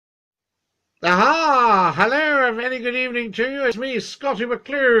Aha! Hello, a very good evening to you. It's me, Scottie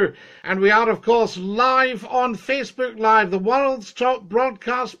McClue, and we are, of course, live on Facebook Live, the world's top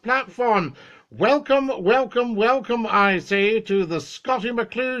broadcast platform. Welcome, welcome, welcome, I say, to the Scottie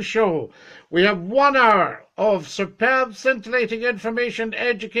McClue Show. We have 1 hour of superb, scintillating information,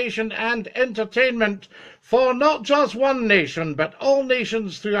 education, and entertainment for not just one nation, but all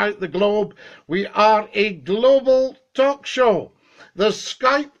nations throughout the globe. We are a global talk show. The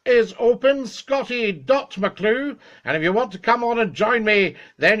Skype is open, Scottie.McClue, and if you want to come on and join me,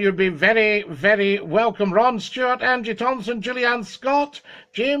 then you'd be very, very welcome. Ron Stewart, Angie Thompson, Julianne Scott,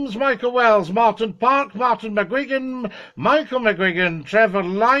 James Michael Wells, Martin Park, Martin McGuigan, Michael McGuigan, Trevor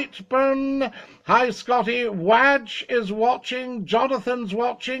Lightburn. Hi, Scottie. Wadge is watching, Jonathan's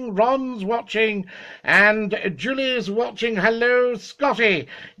watching, Ron's watching, and Julie's watching. Hello, Scottie.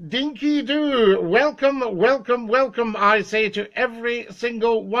 Dinky-Doo, welcome, welcome, welcome, I say to every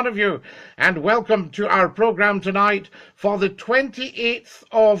single one of you, and welcome to our program tonight for the 28th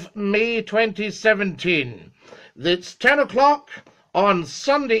of May 2017. It's 10 o'clock on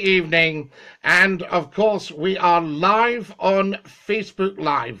Sunday evening, and of course we are live on Facebook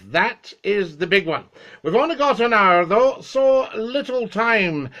Live. That is the big one. We've only got an hour though, so little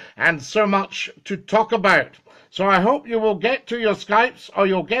time and so much to talk about. So I hope you will get to your Skypes or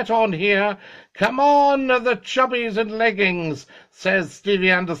you'll get on here. Come on, the chubbies in leggings, says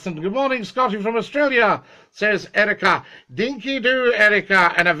Stevie Anderson. Good morning, Scottie from Australia, says Erica. Dinky-Doo,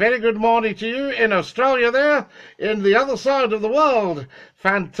 Erica, and a very good morning to you in Australia there, in the other side of the world.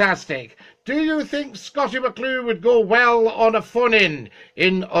 Fantastic. Do you think Scottie McClue would go well on a phone-in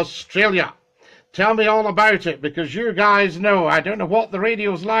Australia? Tell me all about it, because you guys know. I don't know what the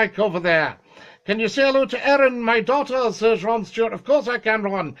radio's like over there. Can you say hello to Erin, my daughter, says Ron Stewart. Of course I can,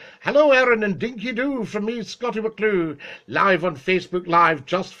 Ron. Hello, Erin, and Dinky-Doo from me, Scottie McClue, live on Facebook Live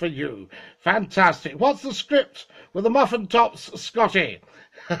just for you. Fantastic. What's the script with the muffin tops, Scottie?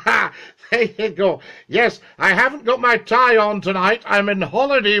 There you go. Yes, I haven't got my tie on tonight. I'm in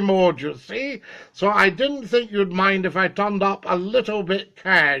holiday mode, you see. So I didn't think you'd mind if I turned up a little bit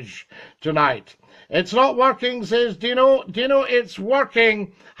cash tonight. It's not working, says Dino. Dino, it's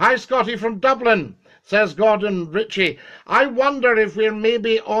working. Hi, Scottie from Dublin, says Gordon Ritchie. I wonder if we're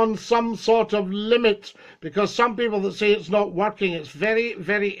maybe on some sort of limit, because some people that say it's not working, it's very,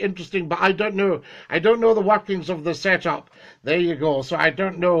 very interesting, but I don't know. I don't know the workings of the setup. There you go. So I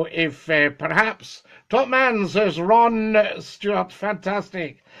don't know if perhaps... Top man, says Ron Stewart.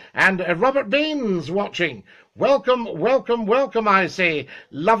 Fantastic. And Robert Baines watching. Welcome, welcome, welcome, I say.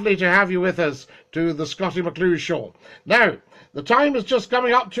 Lovely to have you with us to the Scottie McClue Show. Now, the time is just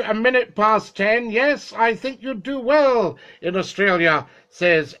coming up to 10:01. Yes, I think you'd do well in Australia,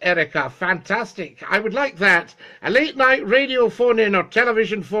 says Erica. Fantastic. I would like that. A late-night radio phone-in or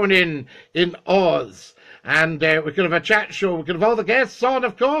television phone-in in Oz. And we could have a chat show. We could have all the guests on,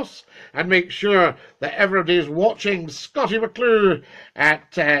 of course, and make sure that everybody's watching Scottie McClue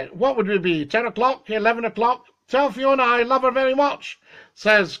at, what would we be, 10 o'clock, 11 o'clock? Tell Fiona I love her very much,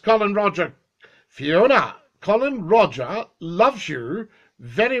 says Colin Roger. Fiona, Colin Roger loves you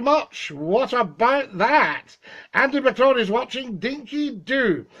very much. What about that? Andy McCrory's watching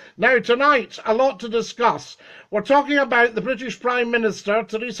Dinky-Doo. Now, tonight, a lot to discuss. We're talking about the British Prime Minister,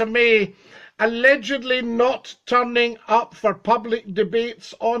 Theresa May, allegedly not turning up for public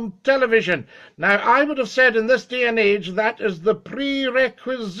debates on television. Now, I would have said in this day and age that is the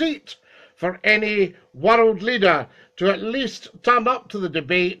prerequisite for any world leader to at least turn up to the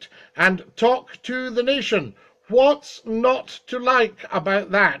debate and talk to the nation. What's not to like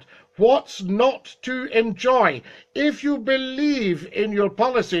about that? What's not to enjoy? If you believe in your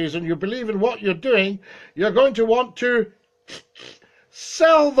policies and you believe in what you're doing, you're going to want to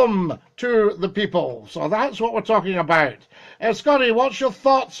sell them to the people. So that's what we're talking about. Scottie, what's your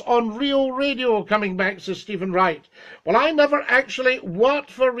thoughts on Real Radio coming back, says Stephen Wright? Well, I never actually worked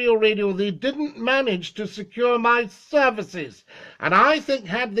for Real Radio. They didn't manage to secure my services. And I think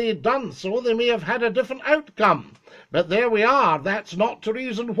had they done so, they may have had a different outcome. But there we are. That's not the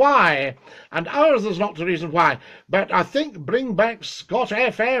reason why. And ours is not the reason why. But I think bring back Scot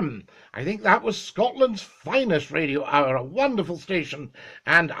FM. I think that was Scotland's finest radio hour, a wonderful station.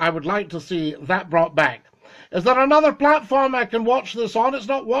 And I would like to see that brought back. Is there another platform I can watch this on? It's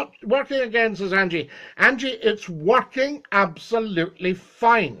not working again, says Angie. Angie, it's working absolutely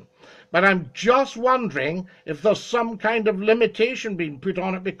fine. But I'm just wondering if there's some kind of limitation being put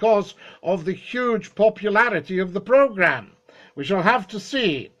on it because of the huge popularity of the programme. We shall have to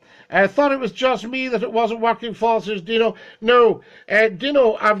see. I thought it was just me that it wasn't working for, says Dino. No,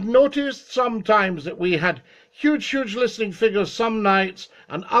 Dino, I've noticed sometimes that we had huge listening figures some nights,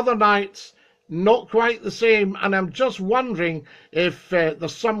 and other nights not quite the same, and I'm just wondering if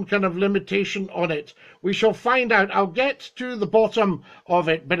there's some kind of limitation on it. We shall find out. I'll get to the bottom of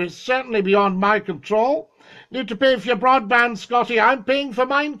it, but it's certainly beyond my control. Need to pay for your broadband, Scotty. I'm paying for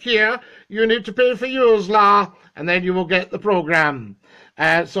mine here. You need to pay for yours, La, and then you will get the programme.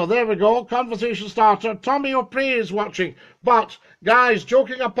 So there we go, conversation starter. Tommy O'Prey is watching. But, guys,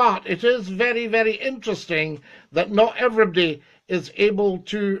 joking apart, it is very, very interesting that not everybody is able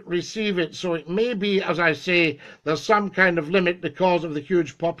to receive it. So it may be, as I say, there's some kind of limit because of the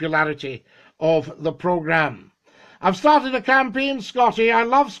huge popularity of the programme. I've started a campaign, Scotty. I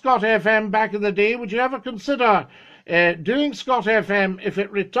love Scott FM back in the day. Would you ever consider doing Scott FM if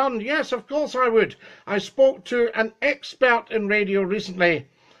it returned? Yes, of course I would. I spoke to an expert in radio recently,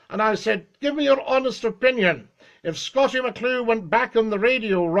 and I said, give me your honest opinion. If Scottie McClue went back on the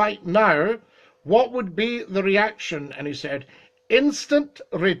radio right now, what would be the reaction? And he said, instant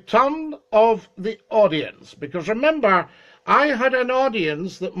return of the audience. Because remember, I had an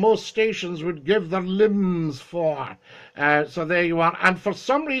audience that most stations would give their limbs for. So there you are. And for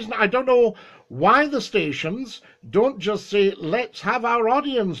some reason, I don't know why the stations don't just say, let's have our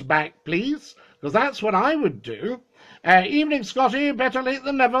audience back, please, because that's what I would do. Evening, Scotty. Better late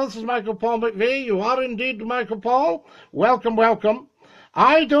than never. This is Michael Paul McVeigh. You are indeed Michael Paul. Welcome, welcome.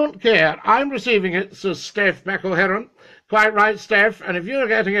 I don't care. I'm receiving it, says Steph McElheron. Quite right, Steph. And if you're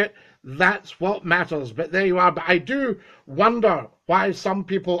getting it, that's what matters. But there you are. But I do wonder why some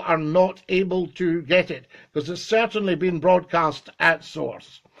people are not able to get it, because it's certainly been broadcast at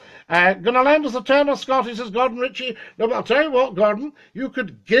source. Gonna lend us a tenner, Scotty, says Gordon Ritchie. No, but I'll tell you what, Gordon, you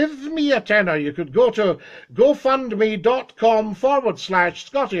could give me a tenner. You could go to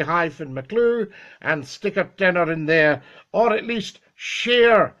gofundme.com/Scotty-McClue and stick a tenner in there, or at least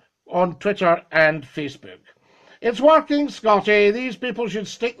share on Twitter and Facebook. It's working, Scotty. These people should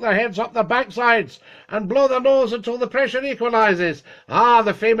stick their heads up their backsides and blow their nose until the pressure equalises. Ah,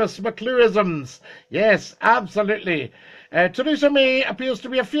 the famous McClueisms. Yes, absolutely. Theresa May appears to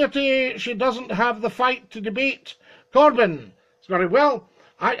be a fearty. She doesn't have the fight to debate. Corbyn, Scotty, well,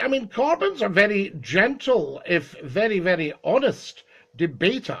 I mean, Corbyn's a very gentle, if very, very honest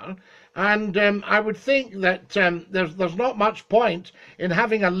debater. And I would think that there's not much point in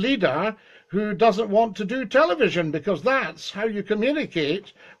having a leader who doesn't want to do television, because that's how you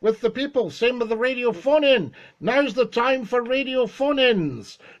communicate with the people. Same with the radio phone-in. Now's the time for radio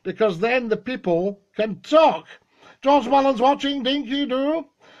phone-ins, because then the people can talk. George Mullins watching, Dinky-Doo.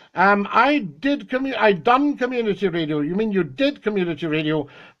 I done community radio. You mean you did community radio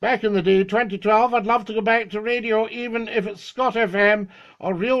back in the day, 2012. I'd love to go back to radio, even if it's Scott FM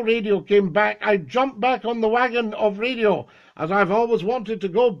or Real Radio came back. I'd jump back on the wagon of radio, as I've always wanted to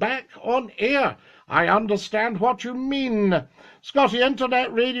go back on air. I understand what you mean. Scotty,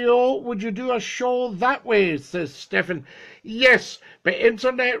 internet radio, would you do a show that way, says Stephen. Yes, but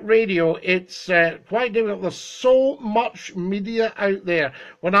internet radio, it's quite difficult. There's so much media out there.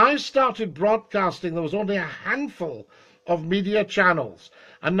 When I started broadcasting, there was only a handful of media channels.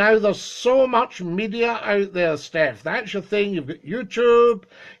 And now there's so much media out there, Steph. That's your thing. You've got YouTube.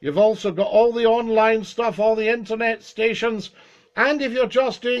 You've also got all the online stuff, all the internet stations. And if you're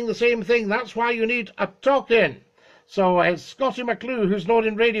just doing the same thing, that's why you need a talk-in. So Scottie McClue, who's known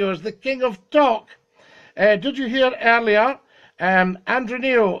in radio as the king of talk. Did you hear earlier, Andrew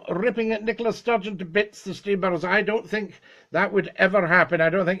Neil ripping at Nicola Sturgeon to bits, the Steamers? I don't think that would ever happen. I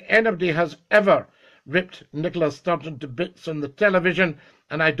don't think anybody has ever ripped Nicola Sturgeon to bits on the television,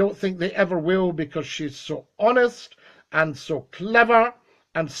 and I don't think they ever will, because she's so honest and so clever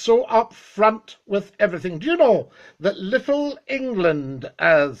and so upfront with everything. Do you know that Little England,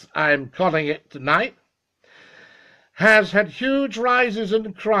 as I'm calling it tonight, has had huge rises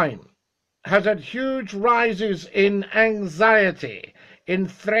in crime, has had huge rises in anxiety, in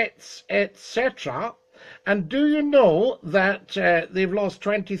threats, etc. And do you know that they've lost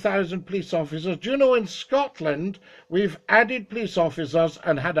 20,000 police officers? Do you know in Scotland we've added police officers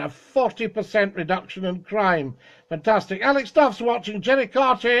and had a 40% reduction in crime? Fantastic. Alex Duff's watching. Jerry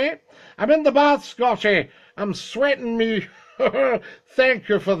Carty, I'm in the bath, Scotty. I'm sweating me. Thank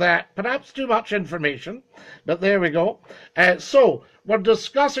you for that. Perhaps too much information, but there we go. So we're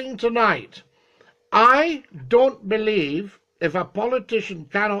discussing tonight. I don't believe, if a politician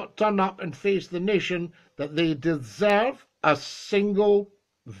cannot turn up and face the nation, that they deserve a single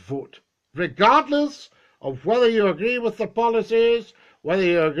vote, regardless of whether you agree with their policies, whether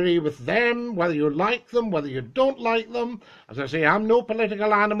you agree with them, whether you like them, whether you don't like them. As I say, I'm no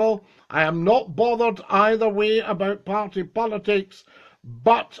political animal. I am not bothered either way about party politics,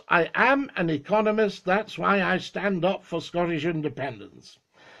 but I am an economist. That's why I stand up for Scottish independence.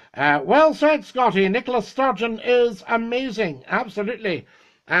 Well said, Scotty. Nicola Sturgeon is amazing, absolutely.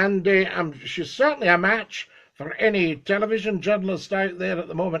 And she's certainly a match for any television journalist out there at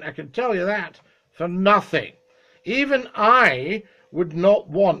the moment. I can tell you that for nothing. Even I would not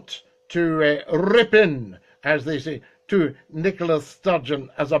want to rip in, as they say, to Nicola Sturgeon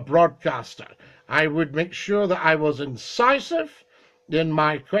as a broadcaster. I would make sure that I was incisive in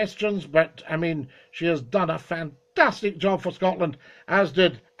my questions, but, I mean, she has done a fantastic job for Scotland, as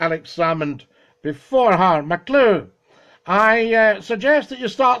did Alex Salmond before her. McClue, I suggest that you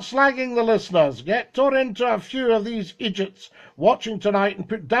start slagging the listeners. Get tore into a few of these idiots watching tonight and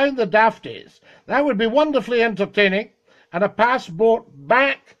put down the dafties. That would be wonderfully entertaining. And a passport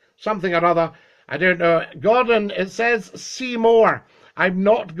back, something or other. I don't know. Gordon, it says see more. I'm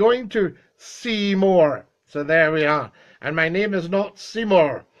not going to see more. So there we are. And my name is not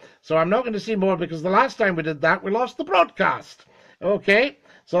Seymour. So I'm not going to see more because the last time we did that, we lost the broadcast. Okay,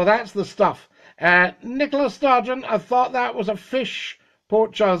 so that's the stuff. Nicola Sturgeon, I thought that was a fish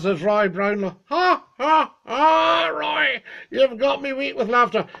poacher, says Roy Brownlow. Ha, ha, ha, Roy, you've got me weak with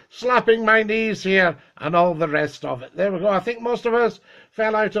laughter, slapping my knees here and all the rest of it. There we go. I think most of us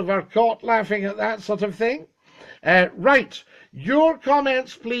fell out of our cot laughing at that sort of thing. Right, your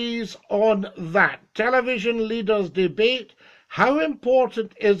comments, please, on that. Television leaders debate. How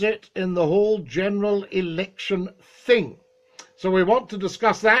important is it in the whole general election thing? So we want to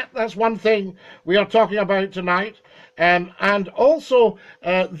discuss that. That's one thing we are talking about tonight. And also,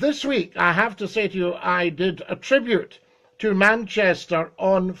 this week, I have to say to you, I did a tribute to Manchester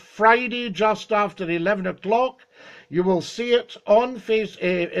on Friday just after 11 o'clock. You will see it on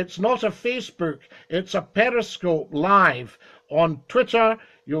it's not a Facebook, it's a Periscope live on Twitter.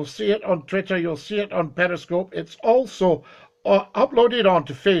 You'll see it on Twitter, you'll see it on Periscope. It's also uploaded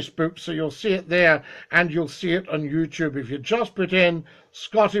onto Facebook, so you'll see it there, and you'll see it on YouTube if you just put in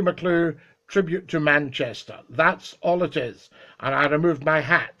Scottie McClue tribute to Manchester. That's all it is, and I removed my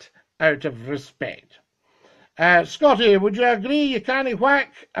hat out of respect. Scottie, would you agree you can't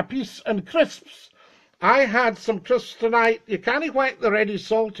whack a piece and crisps? I had some crisps tonight. You can't whack the ready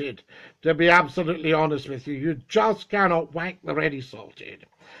salted, to be absolutely honest with you. You just cannot whack the ready salted.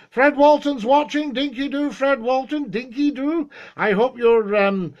 Fred Walton's watching. Dinky-Doo, Fred Walton. Dinky-Doo. I hope you're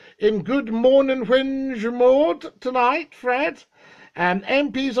in good moan and whinge mode tonight, Fred.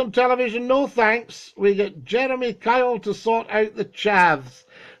 MPs on television, no thanks. We get Jeremy Kyle to sort out the chavs.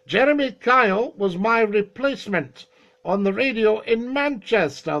 Jeremy Kyle was my replacement on the radio in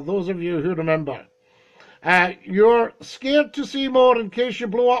Manchester, those of you who remember. You're scared to see more in case you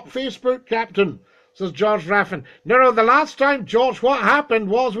blow up Facebook, Captain, says George Raffin. No, the last time, George, what happened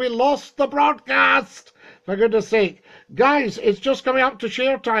was we lost the broadcast. For goodness sake. Guys, it's just coming up to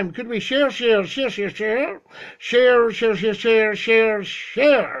share time. Could we share as soon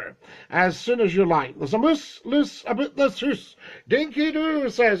as you like. There's a moose loose about this hoose. Dinky-Doo,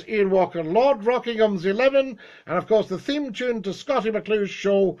 says Ian Walker. Lord Rockingham's 11. And, of course, the theme tune to Scottie McClue's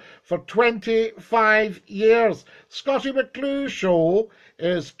show for 25 years. Scottie McClue's show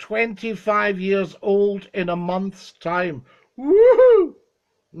is 25 years old in a month's time. Woohoo!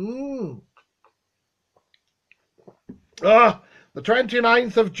 The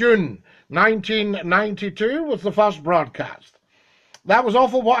 29th of June, 1992 was the first broadcast. That was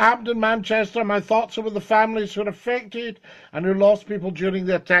awful what happened in Manchester. My thoughts are with the families who were affected and who lost people during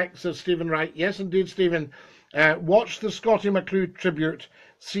the attack, says Stephen Wright. Yes, indeed, Stephen. Watch the Scottie McClue tribute.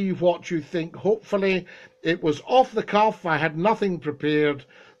 See what you think. Hopefully, it was off the cuff. I had nothing prepared.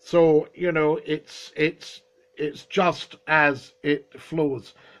 So, you know, it's just as it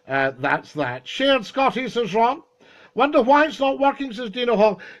flows. That's that. Shared Scottie, says Ron. Wonder why it's not working, says Dino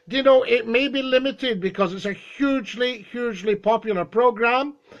Hall. Dino, it may be limited because it's a hugely, hugely popular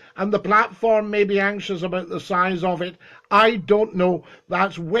program and the platform may be anxious about the size of it. I don't know.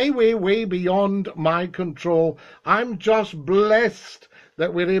 That's way, way, way beyond my control. I'm just blessed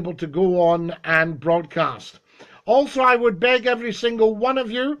that we're able to go on and broadcast. Also, I would beg every single one of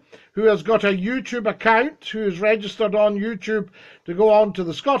you who has got a YouTube account, who is registered on YouTube, to go on to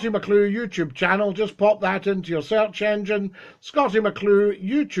the Scottie McClue YouTube channel. Just pop that into your search engine, Scottie McClue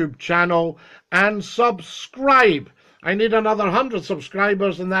YouTube channel, and subscribe. I need another 100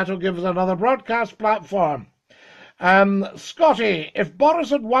 subscribers, and that'll give us another broadcast platform. Scottie, if Boris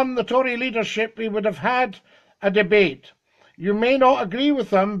had won the Tory leadership, we would have had a debate. You may not agree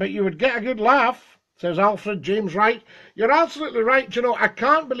with them, but you would get a good laugh, says Alfred James Wright. You're absolutely right. You know, I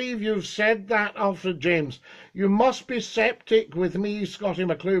can't believe you've said that, Alfred James. You must be sceptic with me, Scottie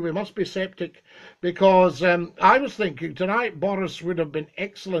McClue. We must be sceptic because I was thinking tonight Boris would have been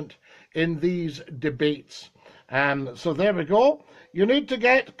excellent in these debates. So there we go. You need to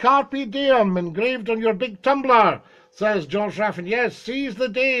get Carpe Diem engraved on your big tumbler, says George Raffin. Yes, seize the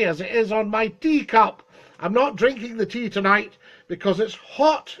day as it is on my teacup. I'm not drinking the tea tonight because it's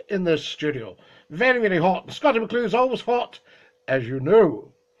hot in this studio. Very, very hot. Scottie McClue is always hot, as you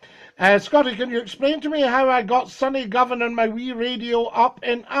know. Scottie, can you explain to me how I got Sunny Govan on my wee radio up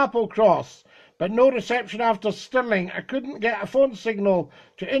in Applecross, but no reception after Stirling? I couldn't get a phone signal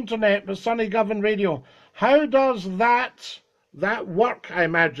to internet with Sunny Govan radio. How does that work, I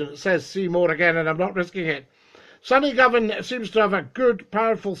imagine? It says Seymour again, and I'm not risking it. Sunny Govan seems to have a good,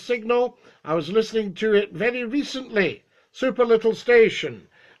 powerful signal. I was listening to it very recently. Super little station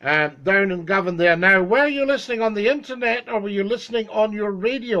down in Govan there. Now, were you listening on the internet or were you listening on your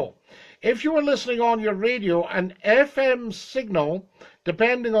radio? If you were listening on your radio, an FM signal,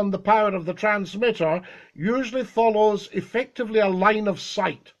 depending on the power of the transmitter, usually follows effectively a line of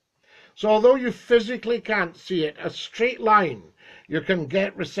sight. So although you physically can't see it, a straight line, you can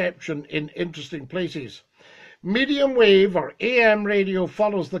get reception in interesting places. Medium wave or AM radio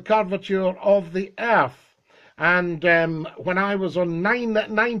follows the curvature of the earth. And when I was on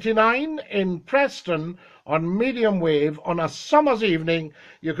 999 in Preston on medium wave on a summer's evening,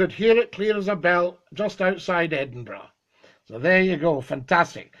 you could hear it clear as a bell just outside Edinburgh. So there you go,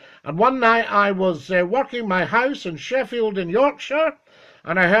 fantastic. And one night I was working my house in Sheffield in Yorkshire,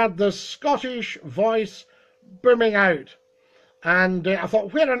 and I heard this Scottish voice booming out. And I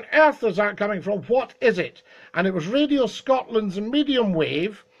thought, where on earth is that coming from? What is it? And it was Radio Scotland's medium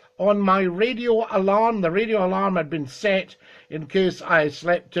wave on my radio alarm. The radio alarm had been set in case I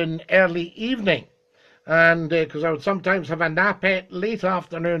slept in early evening. And because I would sometimes have a napette late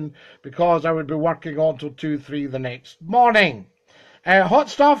afternoon because I would be working on till 2, 3 the next morning. Hot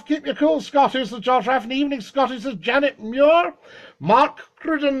stuff, keep you cool, Scotty, says George Raffin. Evening, Scotty, says Janet Muir. Mark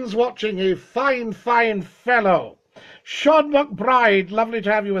Cruden's watching, a fine, fine fellow. Sean McBride, lovely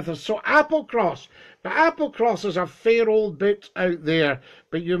to have you with us. So Applecross. But Applecross is a fair old bit out there,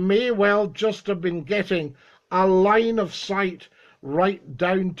 but you may well just have been getting a line of sight right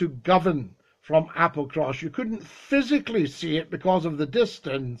down to Govan from Applecross. You couldn't physically see it because of the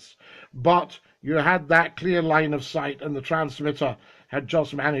distance, but you had that clear line of sight and the transmitter had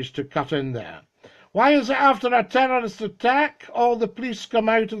just managed to cut in there. Why is it after a terrorist attack all the police come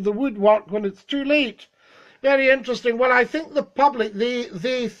out of the woodwork when it's too late? Very interesting. Well, I think the public,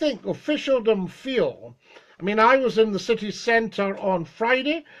 they think, officialdom feel. I mean, I was in the city centre on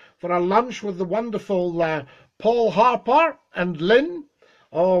Friday for a lunch with the wonderful Paul Harper and Lynn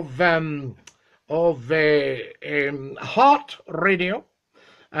of Heart Radio.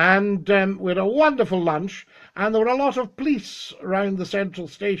 And we had a wonderful lunch, and there were a lot of police around the central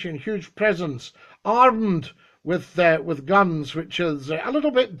station, huge presence, armed with guns, which is a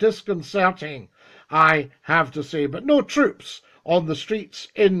little bit disconcerting, I have to say, but no troops on the streets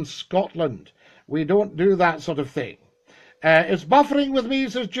in Scotland. We don't do that sort of thing. It's buffering with me,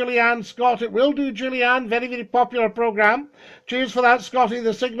 says Julianne Scott. It will do, Julianne. Very, very popular programme. Cheers for that, Scotty.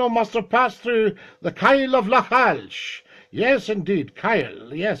 The signal must have passed through the Kyle of Lachalsh. Yes, indeed,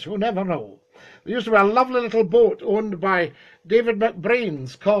 Kyle. Yes, you never know. There used to be a lovely little boat owned by David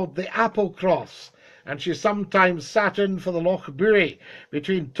McBrains called the Applecross, and she sometimes sat in for the Loch Buie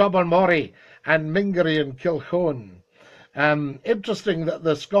between Tobermory and Mingery and Kilchone. Interesting that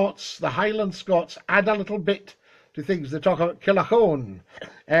the Scots, the Highland Scots, add a little bit to things. They talk about Kilchone.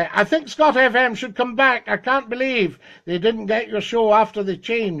 I think Scott FM should come back. I can't believe they didn't get your show after they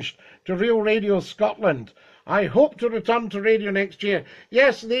changed to Real Radio Scotland. I hope to return to radio next year.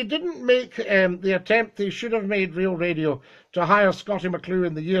 Yes, they didn't make the attempt they should have made, Real Radio, to hire Scottie McClue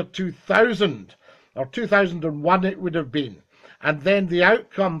in the year 2000, or 2001 it would have been. And then the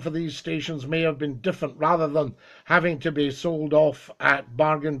outcome for these stations may have been different, rather than having to be sold off at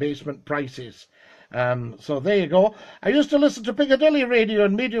bargain basement prices. So there you go. I used to listen to Piccadilly Radio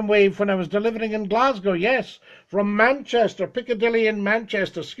and medium wave when I was delivering in Glasgow. Yes, from Manchester, Piccadilly in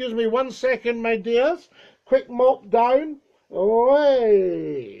Manchester. Excuse me 1 second, my dears. Quick mop down.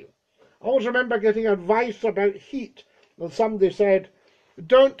 Away. I always remember getting advice about heat. And somebody said,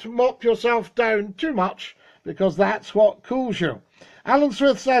 don't mop yourself down too much, because that's what cools you. Alan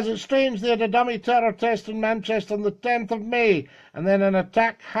Smith says it's strange they had a dummy terror test in Manchester on the 10th of May, and then an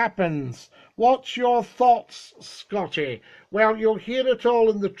attack happens. What's your thoughts, Scotty? Well, you'll hear it all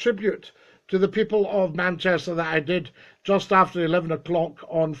in the tribute to the people of Manchester that I did just after 11 o'clock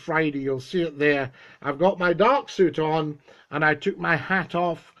on Friday. You'll see it there. I've got my dark suit on, and I took my hat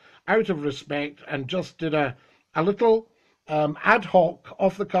off out of respect and just did a little ad hoc,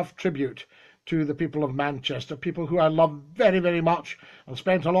 off-the-cuff tribute to the people of Manchester, people who I love very, very much. I've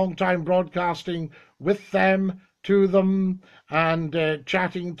spent a long time broadcasting with them, to them and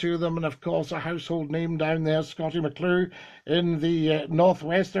chatting to them, and of course a household name down there, Scottie McClue in the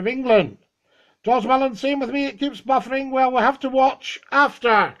northwest of England. George Mullen, same with me, it keeps buffering. Well, we'll have to watch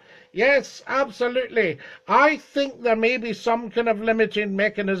after. Yes, absolutely. I think there may be some kind of limiting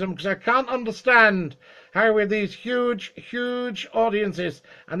mechanism, because I can't understand how with these huge, huge audiences,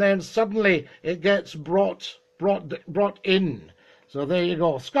 and then suddenly it gets brought in. So there you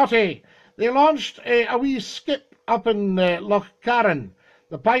go. Scotty, they launched a wee skip up in Loch Carron.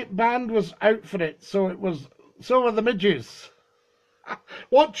 The pipe band was out for it, so were the midges.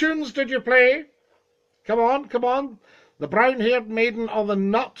 What tunes did you play? Come on, come on. The brown-haired maiden or the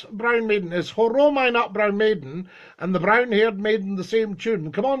nut brown maiden? Is Horo my nut brown maiden and the brown-haired maiden the same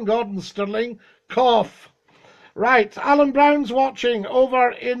tune? Come on, Gordon Sterling. Cough. Right, Alan Brown's watching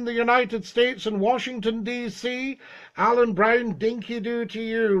over in the United States in Washington, D.C. Alan Brown, Dinky-Doo to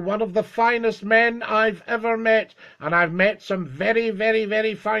you, one of the finest men I've ever met, and I've met some very, very,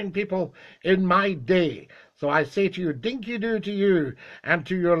 very fine people in my day. So I say to you, Dinky-Doo to you and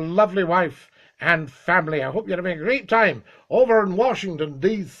to your lovely wife and family. I hope you're having a great time over in Washington,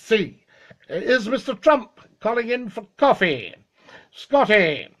 D.C. Is Mr. Trump calling in for coffee?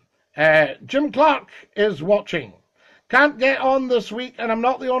 Scotty. Jim Clark is watching. Can't get on this week, and I'm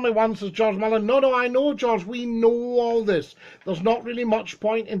not the only one, says George Mullen. No, I know, George, we know all this. There's not really much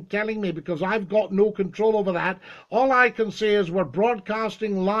point in telling me, because I've got no control over that. All I can say is we're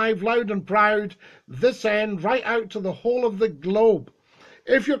broadcasting live, loud and proud, this end, right out to the whole of the globe.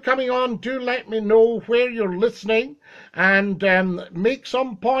 If you're coming on, do let me know where you're listening and make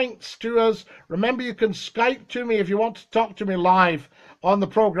some points to us. Remember, you can Skype to me if you want to talk to me live on the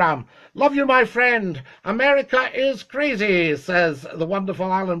program. Love you, my friend. America is crazy, says the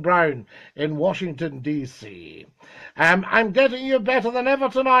wonderful Alan Brown in Washington, D.C. I'm getting you better than ever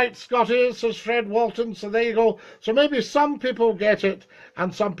tonight, Scotty, says Fred Walton. So there you go. So maybe some people get it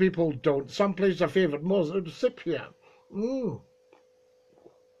and some people don't. Some places are favourite more. Sip here.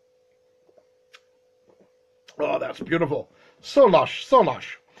 Oh, that's beautiful. So lush, so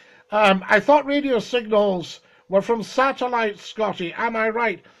lush. I thought radio signals were from satellite, Scotty. Am I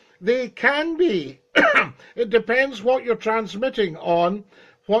right? They can be. It depends what you're transmitting on,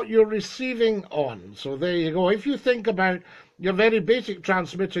 what you're receiving on. So there you go. If you think about your very basic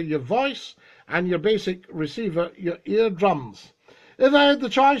transmitter, your voice, and your basic receiver, your eardrums. If I had the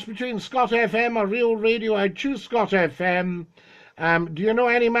choice between Scot FM or Real Radio, I'd choose Scot FM. Do you know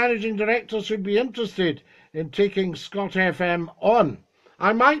any managing directors who'd be interested in taking Scot FM on?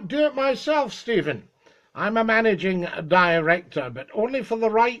 I might do it myself, Stephen. I'm a managing director, but only for the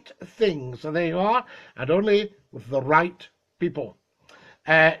right thing. So there you are, and only with the right people.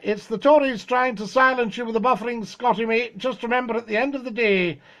 It's the Tories trying to silence you with a buffering Scotty, mate. Just remember, at the end of the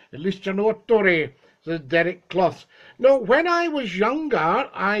day, at least you're no Tory, says Derek Clough. No, when I was younger,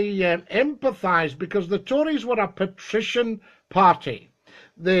 I empathised, because the Tories were a patrician party.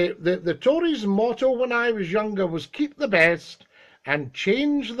 The Tories' motto when I was younger was keep the best and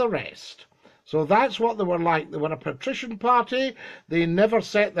change the rest. So that's what they were like. They were a patrician party. They never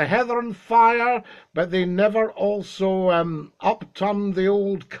set the heather on fire, but they never also upturned the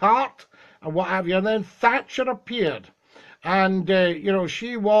old cart and what have you. And then Thatcher appeared. And,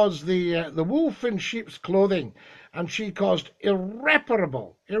 she was the wolf in sheep's clothing. And she caused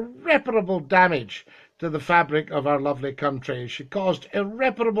irreparable damage to the fabric of our lovely country. She caused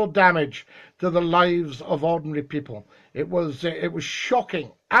irreparable damage to the lives of ordinary people. It was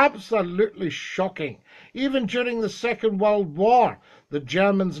shocking, absolutely shocking. Even during the Second World War, the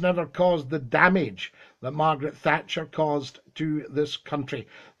Germans never caused the damage that Margaret Thatcher caused to this country.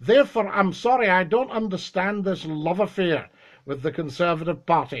 Therefore, I'm sorry, I don't understand this love affair with the Conservative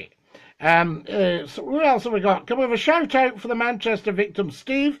Party. So who else have we got? Can we have a shout out for the Manchester victim,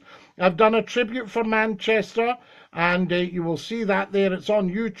 Steve? I've done a tribute for Manchester, and you will see that there. It's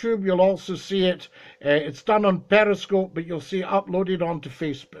on YouTube. You'll also see it. It's done on Periscope, but you'll see it uploaded onto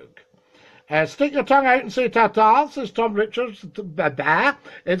Facebook. Stick your tongue out and say ta-ta, says Tom Richards.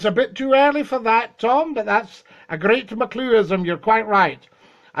 It's a bit too early for that, Tom, but that's a great McClueism. You're quite right.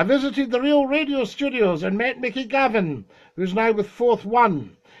 I visited the Real Radio Studios and met Mickey Gavin, who's now with Fourth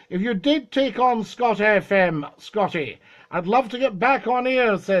One. If you did take on Scot FM, Scotty, I'd love to get back on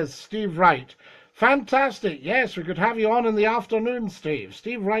air, says Steve Wright. Fantastic. Yes, we could have you on in the afternoon, Steve.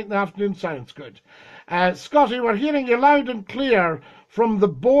 Steve Wright in the afternoon sounds good. Scotty, we're hearing you loud and clear from the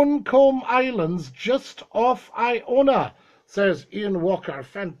Bonecombe Islands just off Iona, says Ian Walker.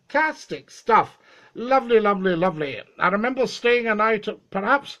 Fantastic stuff. Lovely, lovely, lovely. I remember staying a night at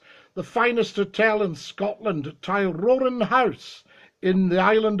perhaps the finest hotel in Scotland, Tyroran House, in the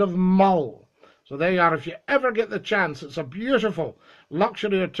island of Mull. So there you are. If you ever get the chance, it's a beautiful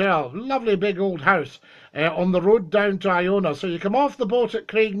luxury hotel, lovely big old house on the road down to Iona. So you come off the boat at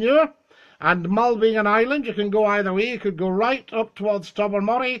Craigmuir, and Mull being an island, you can go either way. You could go right up towards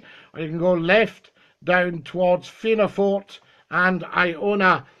Tobermory, or you can go left down towards Fianna and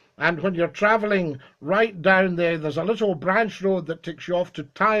Iona. And when you're travelling right down there, there's a little branch road that takes you off to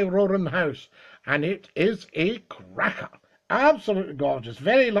Tyroran House, and it is a cracker. Absolutely gorgeous,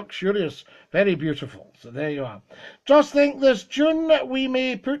 very luxurious, very beautiful. So there you are. Just think this June we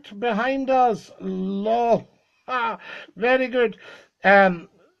may put behind us. Lol. Very good.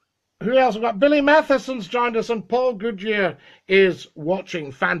 Who else? We've got Billy Matheson's joined us, and Paul Goodyear is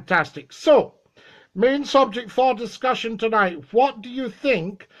watching. Fantastic. So, main subject for discussion tonight. What do you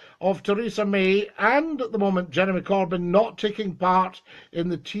think of Theresa May and, at the moment, Jeremy Corbyn not taking part in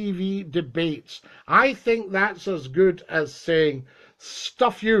the TV debates? I think that's as good as saying,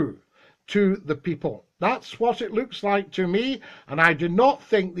 stuff you to the people. That's what it looks like to me, and I do not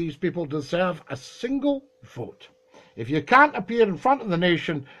think these people deserve a single vote. If you can't appear in front of the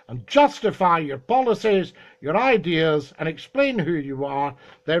nation and justify your policies, your ideas, and explain who you are,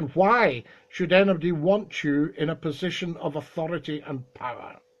 then why should anybody want you in a position of authority and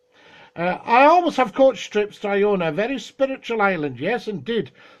power? I always have coach trips to Iona, a very spiritual island. Yes,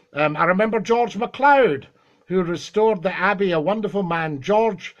 indeed. I remember George MacLeod, who restored the Abbey, a wonderful man.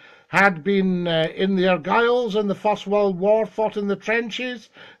 George had been in the Argylls in the First World War, fought in the trenches,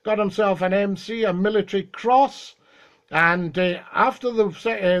 got himself an MC, a military cross, and after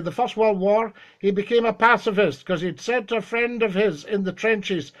the First World War, he became a pacifist because he'd said to a friend of his in the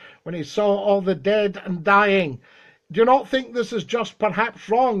trenches when he saw all the dead and dying, "Do you not think this is just perhaps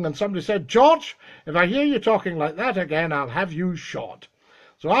wrong?" And somebody said, "George, if I hear you talking like that again, I'll have you shot."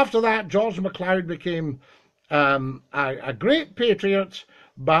 So after that, George MacLeod became a great patriot,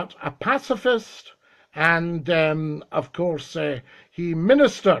 but a pacifist, and of course he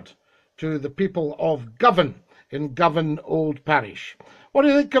ministered to the people of Govan in Govan Old Parish. What do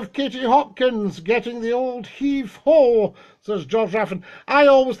you think of Katie Hopkins getting the old heave-ho, says George Raffin. I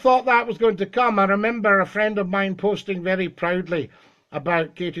always thought that was going to come. I remember a friend of mine posting very proudly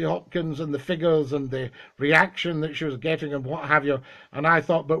about Katie Hopkins and the figures and the reaction that she was getting and what have you. And I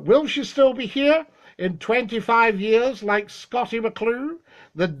thought, but will she still be here in 25 years like Scottie McClue,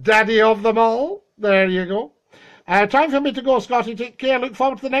 the daddy of them all? There you go. Time for me to go, Scotty. Take care. Look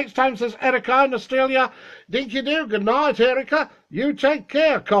forward to the next time, says Erica in Australia. Dinky-Doo. Good night, Erica. You take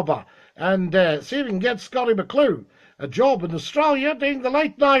care, cobber. And see if we can get Scottie McClue a job in Australia doing the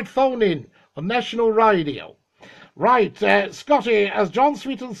late-night phone-in on national radio. Right, Scotty, as John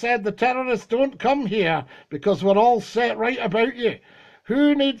Sweeten said, the terrorists don't come here because we're all set right about you.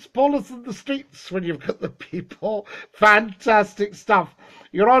 Who needs police in the streets when you've got the people? Fantastic stuff.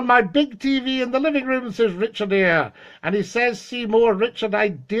 You're on my big TV in the living room, says Richard here. And he says, see more. Richard, I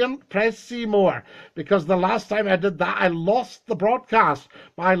didn't press see more because the last time I did that, I lost the broadcast.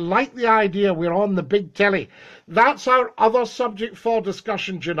 But I like the idea we're on the big telly. That's our other subject for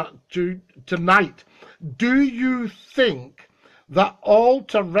discussion tonight. Do you think that all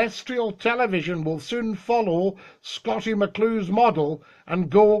terrestrial television will soon follow Scottie McClue's model and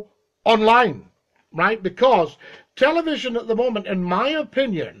go online, right? Because television at the moment, in my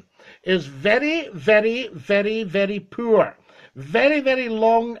opinion, is very, very, very, very poor. Very, very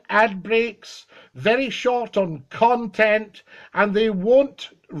long ad breaks, very short on content, and they won't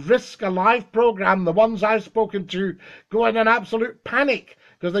risk a live program. The ones I've spoken to go in an absolute panic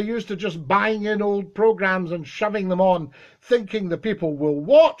because they're used to just buying in old programs and shoving them on, thinking the people will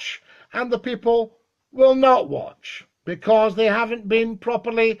watch, and the people will not watch because they haven't been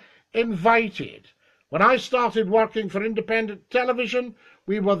properly invited. When I started working for independent television,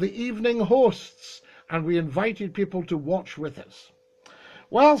 we were the evening hosts, and we invited people to watch with us.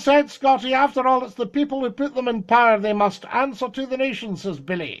 Well said, Scotty. After all, it's the people who put them in power. They must answer to the nation, says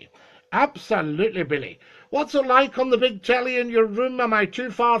Billy. Absolutely, Billy. What's it like on the big telly in your room? Am I too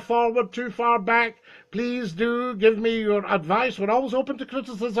far forward, too far back? Please do give me your advice. We're always open to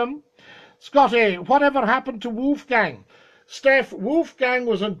criticism. Scotty, whatever happened to Wolfgang? Steph, Wolfgang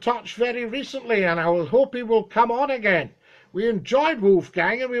was in touch very recently, and I will hope he will come on again. We enjoyed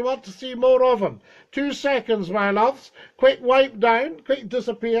Wolfgang, and we want to see more of him. 2 seconds, my loves. Quick wipe down, quick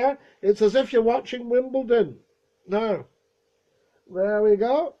disappear. It's as if you're watching Wimbledon. No. There we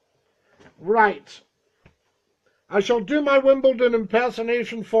go. Right. I shall do my Wimbledon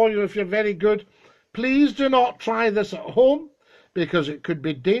impersonation for you if you're very good. Please do not try this at home, because it could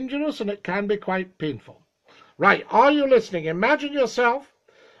be dangerous and it can be quite painful. Right, are you listening? Imagine yourself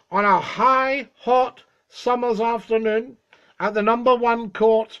on a high, hot summer's afternoon at the #1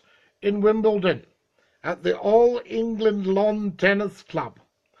 court in Wimbledon at the All England Lawn Tennis Club.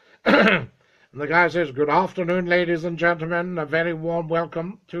 And the guy says, "Good afternoon, ladies and gentlemen. A very warm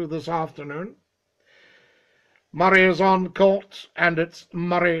welcome to this afternoon. Murray is on court, and it's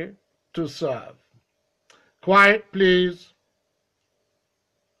Murray to serve. Quiet, please.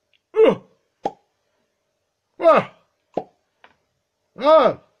 Oh! Oh!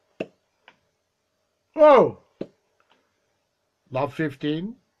 Oh! Oh! Love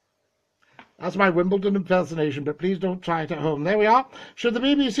 15. That's my Wimbledon impersonation, but please don't try it at home. There we are. Should the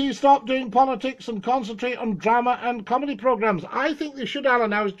BBC stop doing politics and concentrate on drama and comedy programmes? I think they should,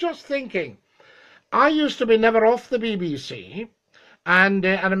 Alan. I was just thinking. I used to be never off the BBC, and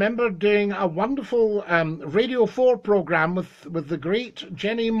I remember doing a wonderful Radio 4 programme with the great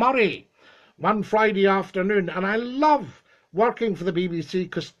Jenny Murray one Friday afternoon, and I love working for the BBC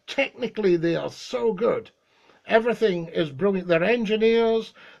because technically they are so good. Everything is brilliant. Their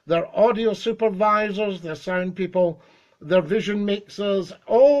engineers, their audio supervisors, their sound people, their vision mixers,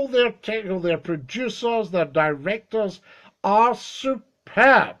 all their technical, their producers, their directors are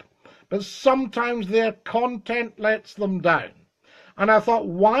superb. But sometimes their content lets them down. And I thought,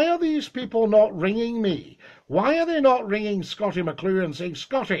 why are these people not ringing me? Why are they not ringing Scottie McClue and saying,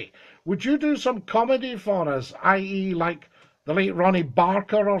 "Scottie, would you do some comedy for us?" i.e. like the late Ronnie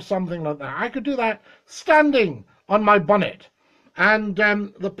Barker or something like that. I could do that standing on my bonnet. And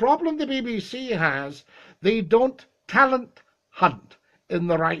the problem the BBC has, they don't talent hunt in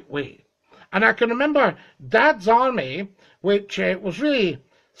the right way. And I can remember Dad's Army, which was really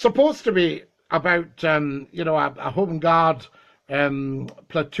supposed to be about, a home guard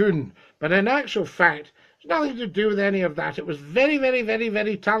platoon. But in actual fact, it's nothing to do with any of that. It was very, very, very,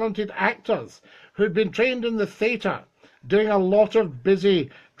 very talented actors who'd been trained in the theatre, doing a lot of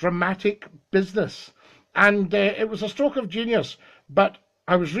busy, dramatic business. And it was a stroke of genius. But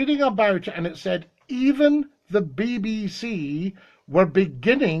I was reading about it, and it said even the BBC were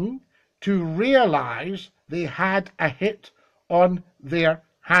beginning to realise they had a hit on their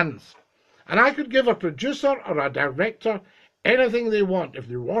hands. And I could give a producer or a director anything they want. If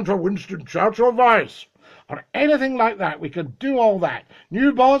they want a Winston Churchill voice or anything like that, we can do all that.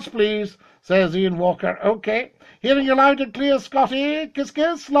 "New boss, please," says Ian Walker. "Okay. Hearing you loud and clear, Scottie. Kiss,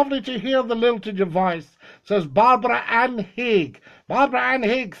 kiss. Lovely to hear the lilt in your voice," says Barbara Ann Haig. Barbara Ann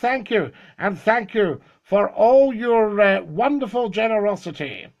Haig, thank you. And thank you for all your wonderful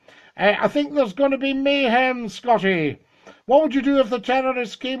generosity. I think there's going to be mayhem, Scottie. What would you do if the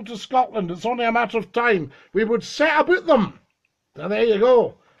terrorists came to Scotland? It's only a matter of time. We would set about them. So there you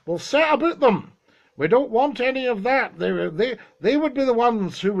go. We'll set about them. We don't want any of that. They would be the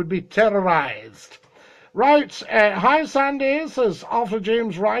ones who would be terrorised. Right. Hi, Sandy, says Alfred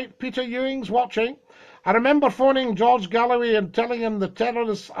James Wright. Peter Ewing's watching. "I remember phoning George Galloway and telling him the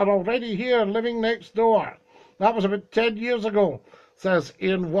terrorists are already here, living next door. That was about 10 years ago, says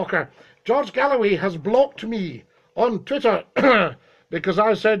Ian Walker. George Galloway has blocked me on Twitter because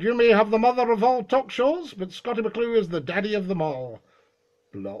I said you may have the mother of all talk shows, but Scottie McClue is the daddy of them all.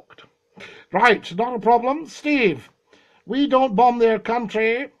 Blocked. Right, not a problem. Steve, "We don't bomb their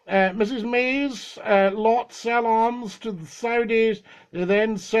country. Mrs. May's lot sell arms to the Saudis. They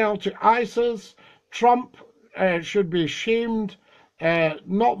then sell to ISIS. Trump should be shamed.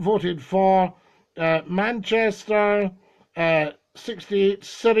 Not voted for. Manchester, 68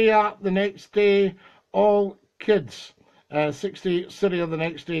 Syria the next day. All kids. 68 Syria the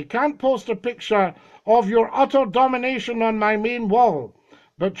next day. Can't post a picture of your utter domination on my main wall,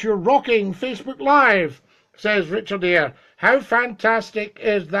 but you're rocking Facebook Live, says Richard here. How fantastic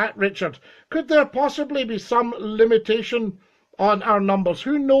is that, Richard? Could there possibly be some limitation on our numbers?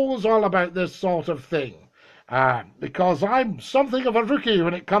 Who knows all about this sort of thing? Because I'm something of a rookie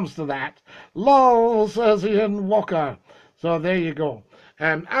when it comes to that. Lol, says Ian Walker. So there you go.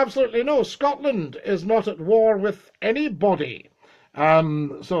 Absolutely no, Scotland is not at war with anybody.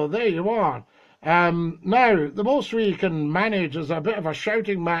 So there you are. Now, the most we can manage is a bit of a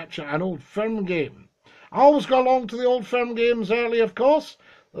shouting match at an Old Firm game. I always go along to the Old Firm games early, of course.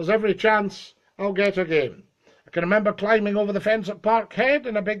 There's every chance I'll get a game. I can remember climbing over the fence at Parkhead,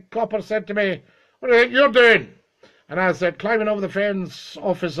 and a big copper said to me, "What do you think you're doing?" And I said, "Climbing over the fence,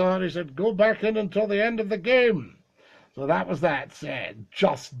 officer." He said, "Go back in until the end of the game." So that was that said.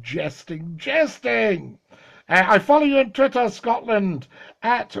 Just jesting. I follow you on Twitter, Scotland,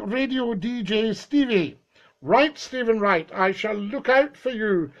 at Radio DJ Stevie. Right, Stephen Wright. I shall look out for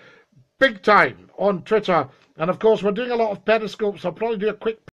you big time on Twitter. And, of course, we're doing a lot of periscopes. I'll probably do a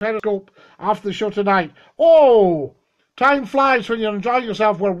quick periscope after the show tonight. Oh, time flies when you're enjoying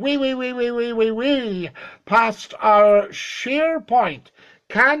yourself. We're way past our share point.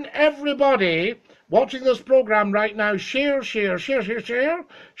 Can everybody watching this program right now share, share, share, share, share,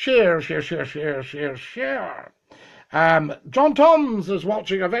 share, share, share, share, share, share. John Toms is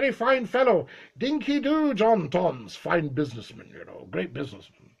watching, a very fine fellow. Dinky-Doo, John Toms, fine businessman, you know, great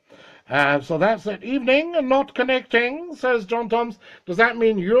businessman. So that's it. Evening and not connecting, says John Toms. Does that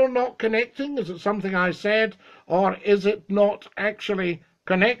mean you're not connecting? Is it something I said, or is it not actually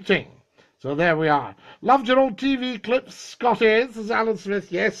connecting? So there we are. Loved your old TV clips, Scotty, says Alan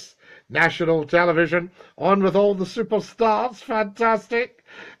Smith. Yes, national television, on with all the superstars. Fantastic.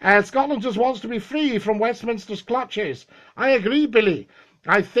 Scotland just wants to be free from Westminster's clutches. I agree, Billy.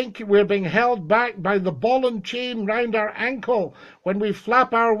 I think we're being held back by the ball and chain round our ankle when we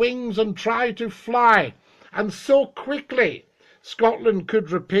flap our wings and try to fly. And so quickly, Scotland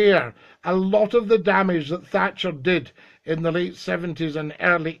could repair a lot of the damage that Thatcher did in the late 70s and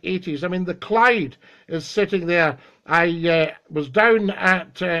early 80s. I mean, the Clyde is sitting there. I was down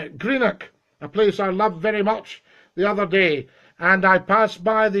at Greenock, a place I love very much, the other day, and I passed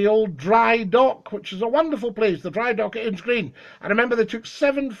by the old dry dock, which is a wonderful place, the dry dock at Inch Green. I remember they took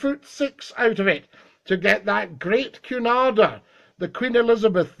 7'6" out of it to get that great Cunarder, the Queen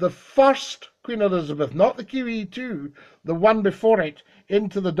Elizabeth, the first Queen Elizabeth, not the QE2, the one before it,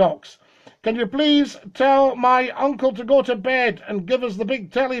 into the docks. Can you please tell my uncle to go to bed and give us the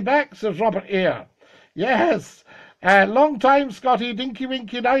big telly back, says Robert Eyre. Yes. Long time, Scotty. Dinky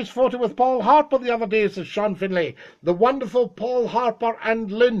Winky. Nice photo with Paul Harper the other day, says Sean Finlay. The wonderful Paul Harper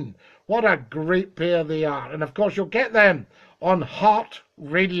and Lynn. What a great pair they are. And, of course, you'll get them on Heart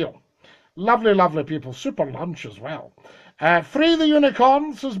Radio. Lovely, lovely people. Super lunch as well. Free the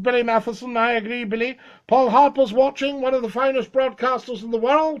unicorn, says Billy Matheson. I agree, Billy. Paul Harper's watching, one of the finest broadcasters in the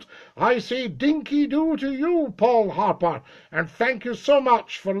world. I say Dinky-Doo to you, Paul Harper. And thank you so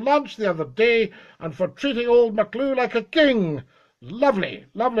much for lunch the other day and for treating old McClue like a king. Lovely,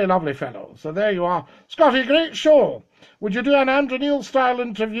 lovely, lovely fellow. So there you are. Scotty, great show. Would you do an Andrew Neil-style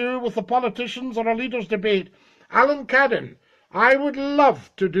interview with the politicians or a leaders' debate? Alan Cadden. I would love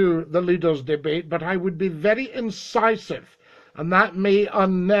to do the leaders' debate, but I would be very incisive, and that may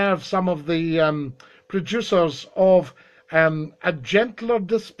unnerve some of the producers of a gentler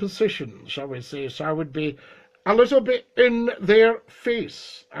disposition, shall we say. So I would be a little bit in their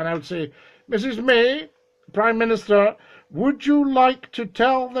face, and I would say, Mrs. May, Prime Minister, would you like to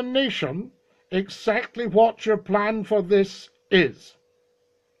tell the nation exactly what your plan for this is?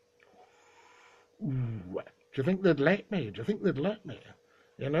 Ooh. Do you think they'd let me? Do you think they'd let me?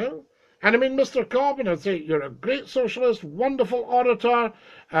 You know? And I mean, Mr. Corbyn, I'd say, you're a great socialist, wonderful orator,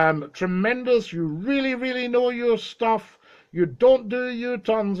 tremendous, you really, really know your stuff, you don't do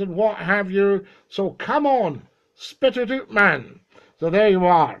U-turns and what have you, so come on, spit it out, man. So there you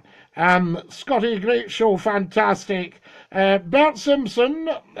are. Scotty, great show, fantastic. Bert Simpson,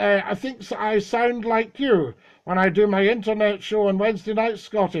 I think I sound like you when I do my internet show on Wednesday night,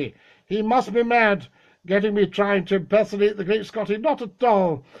 Scotty. He must be mad getting me trying to impersonate the great Scotty. Not at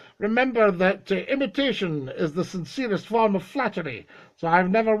all. Remember that imitation is the sincerest form of flattery, so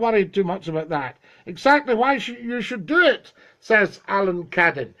I've never worried too much about that. Exactly why you should do it, says Alan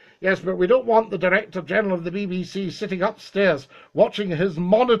Cadden. Yes, but we don't want the Director General of the BBC sitting upstairs watching his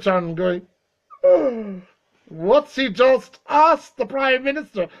monitor and going, oh, what's he just asked the Prime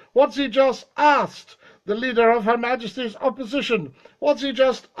Minister? What's he just asked the Leader of Her Majesty's Opposition? What's he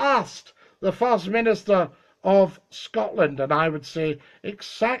just asked the First Minister of Scotland? And I would say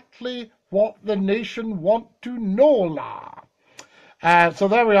exactly what the nation want to know, la. So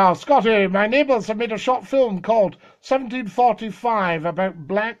there we are. Scotty, my neighbours have made a short film called 1745 about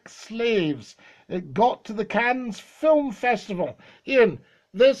black slaves. It got to the Cannes Film Festival. Ian,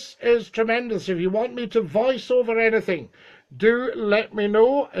 this is tremendous. If you want me to voice over anything, do let me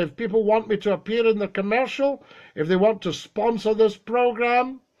know. If people want me to appear in the commercial, if they want to sponsor this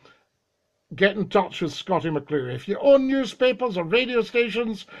programme, get in touch with Scottie McClue. If you own newspapers or radio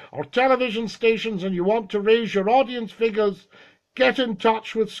stations or television stations and you want to raise your audience figures, get in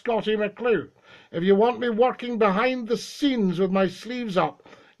touch with Scottie McClue. If you want me working behind the scenes with my sleeves up,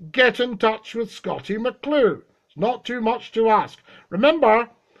 get in touch with Scottie McClue. It's not too much to ask. Remember,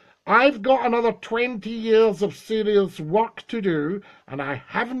 I've got another 20 years of serious work to do, and I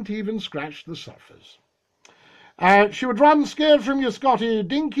haven't even scratched the surface. She would run scared from you, Scotty.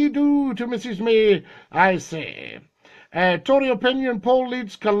 Dinky-Doo to Mrs. May, I say. Tory opinion poll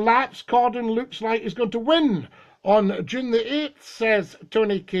leads collapse. Corden looks like he's going to win on June the 8th, says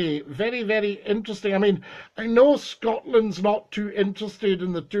Tony Kay. Very, very interesting. I mean, I know Scotland's not too interested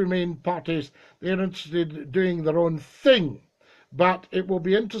in the two main parties. They're interested in doing their own thing. But it will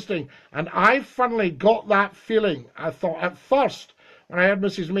be interesting. And I finally got that feeling. I thought at first, when I heard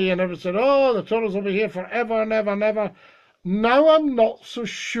Mrs. May and everyone said, oh, the Tories will be here forever and ever and ever. Now I'm not so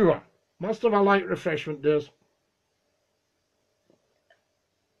sure. Must have a light refreshment, dears.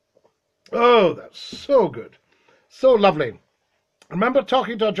 Oh, that's so good. So lovely. I remember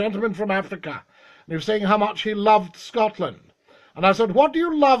talking to a gentleman from Africa, and he was saying how much he loved Scotland. And I said, what do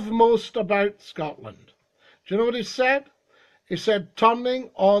you love most about Scotland? Do you know what he said? He said,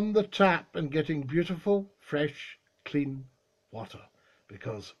 turning on the tap and getting beautiful, fresh, clean water.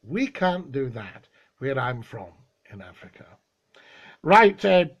 Because we can't do that where I'm from in Africa. Right,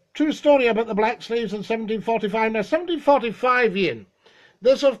 true story about the black slaves in 1745. Now, 1745, Ian,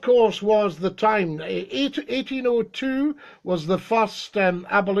 this, of course, was the time. 1802 was the first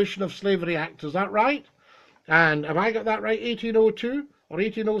Abolition of Slavery Act. Is that right? And have I got that right, 1802 or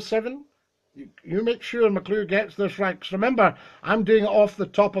 1807? You make sure McClue gets this right. Because remember, I'm doing it off the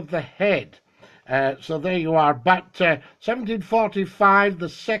top of the head. So there you are. But 1745, the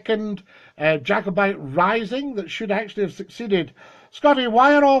second Jacobite rising that should actually have succeeded. Scotty,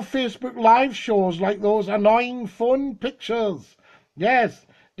 why are all Facebook live shows like those annoying phone pictures? Yes,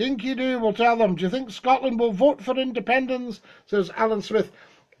 Dinky-Doo will tell them. Do you think Scotland will vote for independence? Says Alan Smith.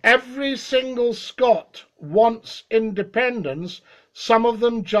 Every single Scot wants independence. Some of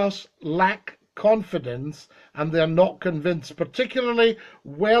them just lack confidence and they're not convinced, particularly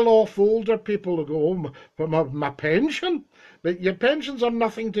well-off older people who go, oh, my pension? But your pensions are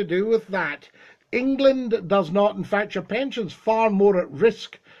nothing to do with that. England does not. In fact, your pension's far more at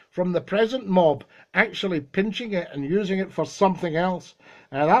risk from the present mob actually pinching it and using it for something else.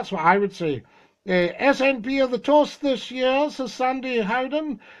 That's what I would say. SNP are the toast this year, says Sandy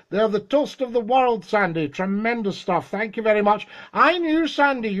Howden. They're the toast of the world, Sandy. Tremendous stuff. Thank you very much. I knew,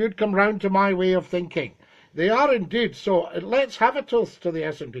 Sandy, you'd come round to my way of thinking. They are indeed. So let's have a toast to the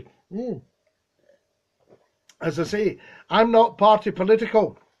SNP. As I say, I'm not party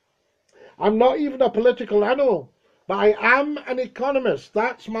political. I'm not even a political animal. But I am an economist.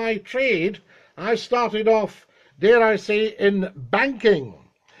 That's my trade. I started off, dare I say, in banking.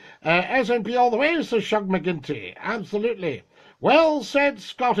 SNP all the way, says Shug McGinty. Absolutely. Well said,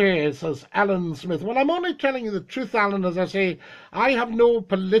 Scotty, says Alan Smith. Well, I'm only telling you the truth, Alan, as I say. I have no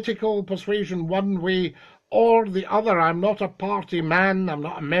political persuasion one way or the other. I'm not a party man. I'm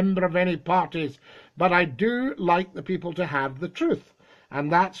not a member of any parties. But I do like the people to have the truth.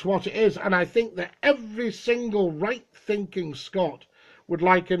 And that's what it is. And I think that every single right-thinking Scot would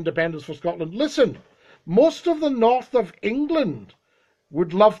like independence for Scotland. Listen, most of the north of England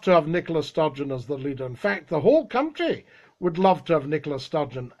would love to have Nicola Sturgeon as the leader. In fact, the whole country would love to have Nicola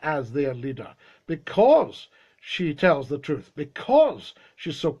Sturgeon as their leader because she tells the truth, because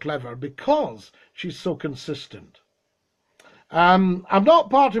she's so clever, because she's so consistent. I'm not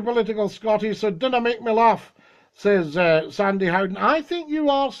party political, Scotty, so dinna make me laugh, says Sandy Howden. I think you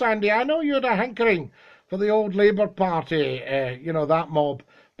are, Sandy. I know you had a hankering for the old Labour Party, you know, that mob.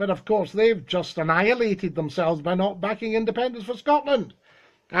 But, of course, they've just annihilated themselves by not backing independence for Scotland.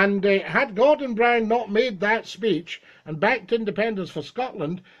 And had Gordon Brown not made that speech and backed independence for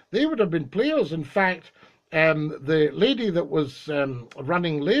Scotland, they would have been players. In fact, the lady that was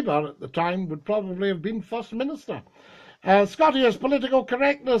running Labour at the time would probably have been First Minister. Scotty, has political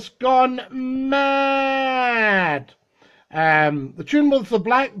correctness gone mad? The tune was the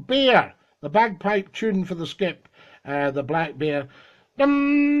Black Bear, the bagpipe tune for the skip, the Black Bear.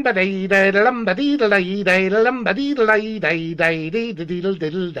 Dum ba dee day dum ba dee day day dum ba dee day day day dee diddle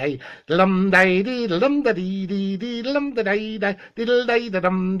diddle day dum day dee dum da dee dee dee dum da day day diddle day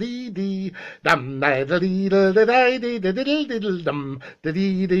dum dee dee dum day dee diddle day dee diddle diddle dum da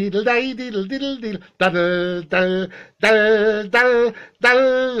dee diddle day diddle diddle diddle diddle dal dal dal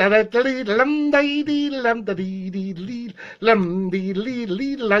dal la dee dum day dee dum da dee dee dee dum dee dee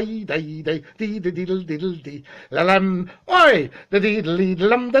dee day day day dee diddle diddle dee lam oi da dee Oi!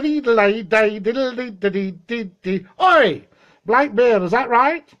 Black Bear, is that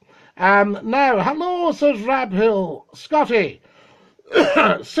right? Now, hello, says Rabhill. Scotty,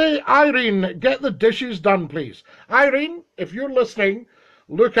 say, Irene, get the dishes done, please. Irene, if you're listening,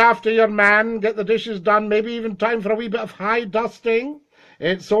 look after your man, get the dishes done, maybe even time for a wee bit of high dusting.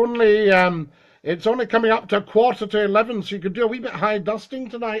 It's only coming up to 11:15, so you could do a wee bit of high dusting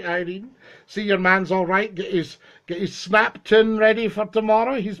tonight, Irene. See your man's all right. Get his snap tin ready for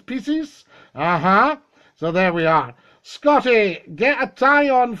tomorrow. His pieces. So there we are. Scotty, get a tie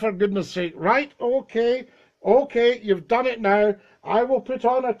on for goodness sake. Right? Okay, you've done it now. I will put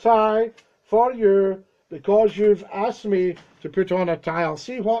on a tie for you because you've asked me to put on a tie. I'll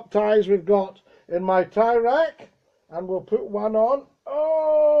see what ties we've got in my tie rack, and we'll put one on.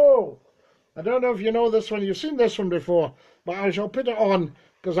 Oh! I don't know if you know this one. You've seen this one before. but I shall put it on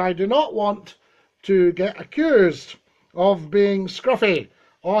because I do not want to get accused of being scruffy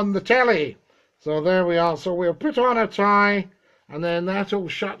on the telly. So there we are. So we'll put on a tie, and then that'll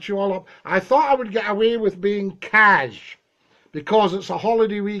shut you all up. I thought I would get away with being cash because it's a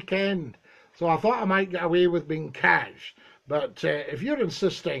holiday weekend. So I thought I might get away with being cash. But if you're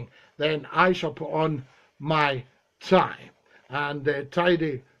insisting, then I shall put on my tie and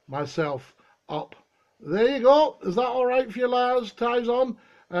tidy myself up. There you go. Is that all right for you, lads? Ties on?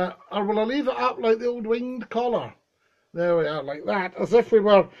 Or will I leave it up like the old winged collar? There we are, like that, as if we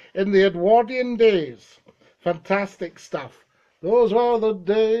were in the Edwardian days. Fantastic stuff. Those were the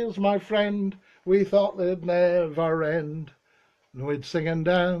days, my friend, we thought they'd never end. And we'd sing and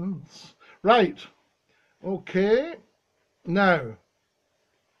dance. Right. Okay. Now,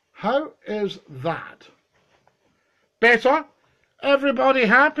 how is that? Better? Everybody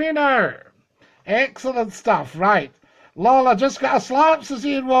happy now? Excellent stuff, right. Lola, just got a slap, says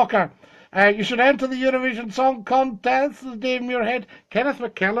Ian Walker. You should enter the Eurovision Song Contest, says Dave Muirhead. Kenneth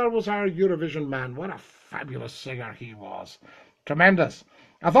McKellar was our Eurovision man. What a fabulous singer he was. Tremendous.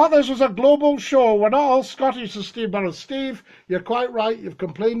 I thought this was a global show. We're not all Scottish, says Steve Burrows. Steve, you're quite right. You've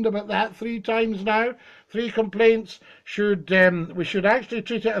complained about that 3 times now. 3 complaints. We should actually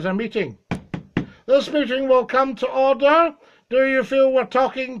treat it as a meeting. This meeting will come to order. Do you feel we're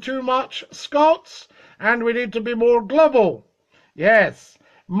talking too much, Scots? And we need to be more global. Yes.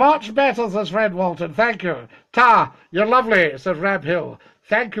 Much better, says Fred Walton. Thank you. Ta, you're lovely, says Rab Hill.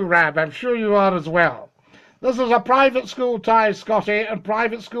 Thank you, Rab. I'm sure you are as well. This is a private school tie, Scotty, and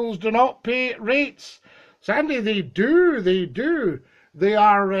private schools do not pay rates. Sandy, they do. They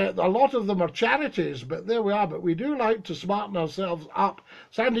are, a lot of them are charities, but there we are. But we do like to smarten ourselves up.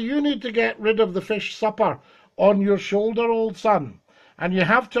 Sandy, you need to get rid of the fish supper on your shoulder, old son. And you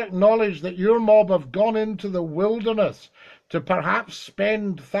have to acknowledge that your mob have gone into the wilderness to perhaps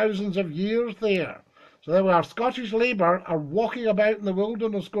spend thousands of years there. So there we are. Scottish Labour are walking about in the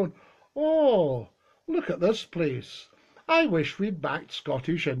wilderness going, oh, look at this place. I wish we'd backed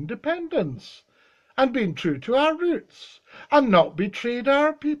Scottish independence and been true to our roots and not betrayed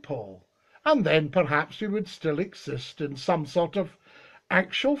our people. And then perhaps we would still exist in some sort of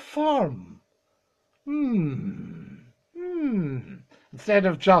actual form. Instead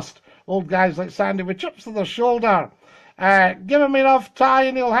of just old guys like Sandy with chips to the shoulder. Give him enough tie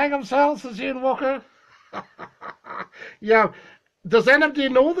and he'll hang himself, says Ian Walker. Yeah. Does anybody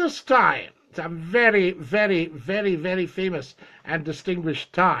know this tie? It's a very, very, very, very famous and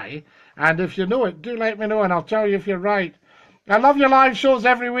distinguished tie. And if you know it, do let me know and I'll tell you if you're right. I love your live shows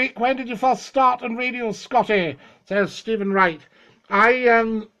every week. When did you first start on radio, Scotty? Says Stephen Wright.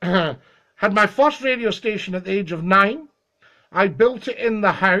 I had my first radio station at the age of 9. I built it in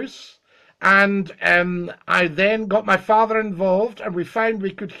the house. And I then got my father involved and we found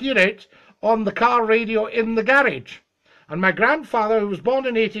we could hear it on the car radio in the garage. And my grandfather, who was born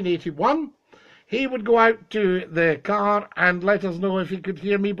in 1881, he would go out to the car and let us know if he could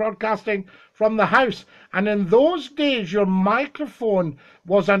hear me broadcasting from the house. And in those days, your microphone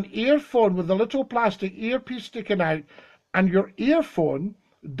was an earphone with a little plastic earpiece sticking out, and your earphone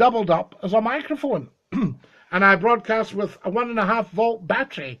doubled up as a microphone. And I broadcast with a 1.5 volt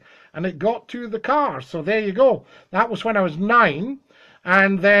battery, and it got to the car. So there you go. That was when I was 9.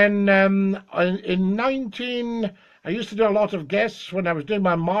 And then I used to do a lot of guests when I was doing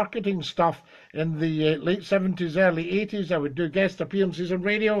my marketing stuff in the late 70s, early 80s. I would do guest appearances on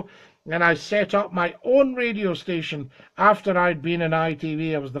radio, and I set up my own radio station after I'd been in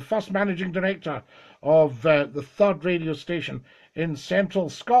ITV. I was the first managing director of the 3rd radio station in central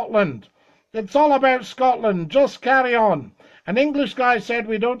Scotland. It's all about Scotland. Just carry on. An English guy said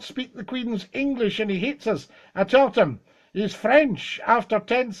we don't speak the Queen's English and he hates us. I told him he's French after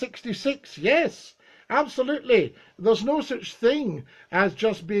 1066. Yes, absolutely. There's no such thing as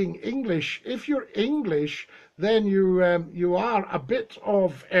just being English. If you're English, then you are a bit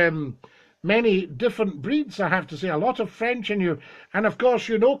of many different breeds, I have to say. A lot of French in you. And of course,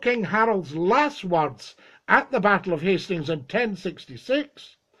 you know King Harold's last words at the Battle of Hastings in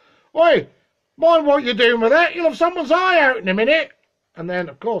 1066. Oi! Mind what you're doing with that. You'll have someone's eye out in a minute. And then,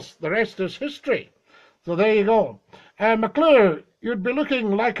 of course, the rest is history. So there you go. McClue, you'd be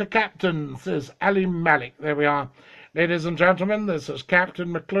looking like a captain, says Ali Malik. There we are. Ladies and gentlemen, this is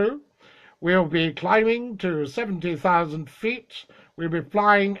Captain McClue. We'll be climbing to 70,000 feet. We'll be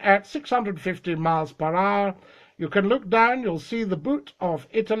flying at 650 miles per hour. You can look down. You'll see the boot of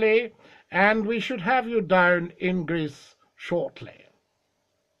Italy. And we should have you down in Greece shortly.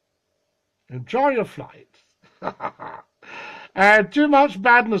 Enjoy your flight. Too much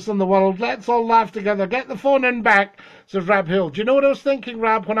badness in the world. Let's all laugh together. Get the phone in back, says Rab Hill. Do you know what I was thinking,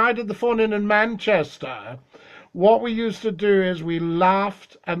 Rab, when I did the phone in Manchester? What we used to do is we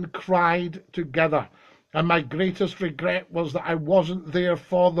laughed and cried together. And my greatest regret was that I wasn't there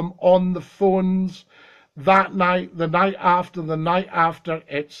for them on the phones that night, the night after,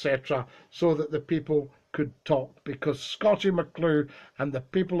 etc., so that the people could talk, because Scottie McClue and the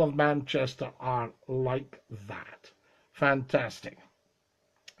people of Manchester are like that. Fantastic.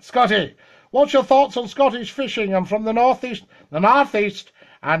 Scottie, what's your thoughts on Scottish fishing? I'm from the northeast,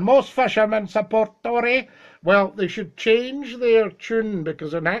 and most fishermen support Tory. Well, they should change their tune,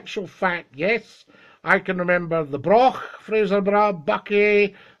 because in actual fact, yes, I can remember the Broch, Fraserburgh,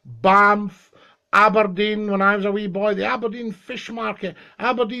 Buckie, Banff, Aberdeen, when I was a wee boy, the Aberdeen fish market.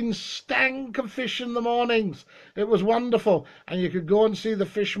 Aberdeen stank of fish in the mornings. It was wonderful. And you could go and see the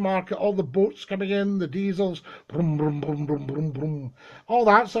fish market, all the boats coming in, the diesels, brum, brum, brum, brum, brum, brum, all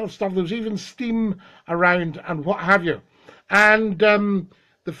that sort of stuff. There was even steam around and what have you. And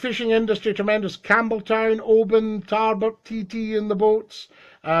the fishing industry, tremendous. Campbelltown, Oban, Tarbert, TT in the boats,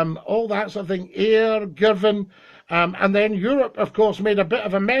 all that sort of thing. Ayr, Girvan. And then Europe, of course, made a bit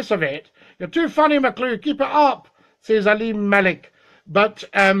of a mess of it. You're too funny, McClue. Keep it up, says Alim Malik. But,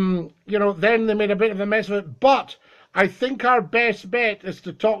 you know, then they made a bit of a mess of it. But I think our best bet is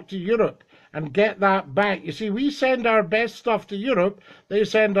to talk to Europe and get that back. You see, we send our best stuff to Europe. They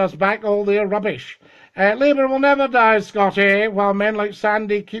send us back all their rubbish. Labour will never die, Scotty, while men like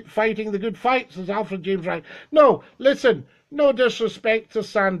Sandy keep fighting the good fight, says Alfred James Wright. No, listen. No disrespect to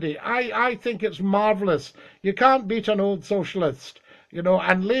Sandy. I think it's marvellous. You can't beat an old socialist, you know,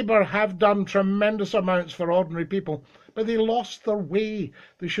 and Labour have done tremendous amounts for ordinary people, but they lost their way.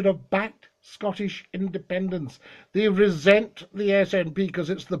 They should have backed Scottish independence. They resent the SNP because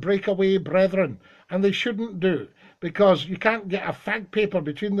it's the breakaway brethren, and they shouldn't do, because you can't get a fag paper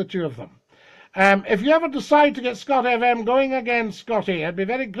between the two of them. If you ever decide to get Scot FM going again, Scotty, I'd be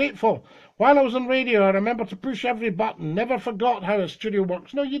very grateful. While I was on radio, I remember to push every button. Never forgot how a studio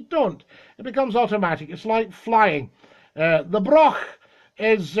works. No, you don't. It becomes automatic. It's like flying. The broch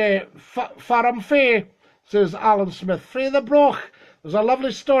is Faram Fay, says Alan Smith. Frey the broch. There's a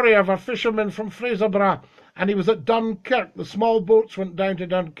lovely story of a fisherman from Fraserburgh, and he was at Dunkirk. The small boats went down to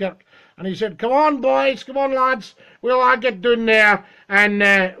Dunkirk, and he said, "Come on, boys, come on, lads. We'll all get down there, and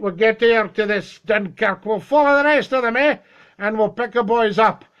we'll get here to this Dunkirk. We'll follow the rest of them, and we'll pick the boys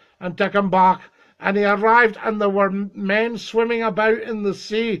up and take them back." And he arrived, and there were men swimming about in the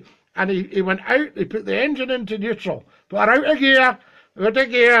sea, and he went out. He put the engine into neutral, put her out of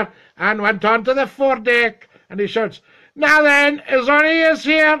gear, and went on to the foredeck, and he shouts, "Now then, is any is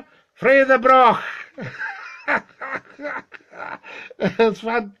here? Free the broch." It's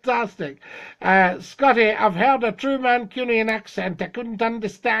fantastic. Scotty, I've heard a true Mancunian accent. I couldn't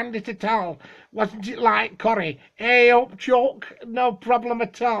understand it at all. Wasn't it like Corrie? Up joke, no problem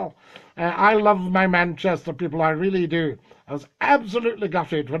at all. I love my Manchester people, I really do. I was absolutely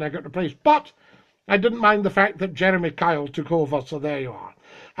gutted when I got replaced, but I didn't mind the fact that Jeremy Kyle took over, so there you are.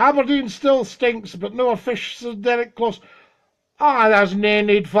 Aberdeen still stinks, but no fish, says Derek Close. There's no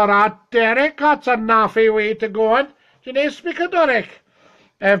need for that, Derek. That's a naffy way to go on. Do you speak of Derek?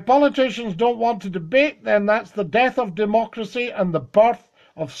 If politicians don't want to debate, then that's the death of democracy and the birth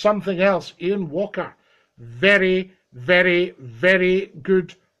of something else. Ian Walker. Very, very, very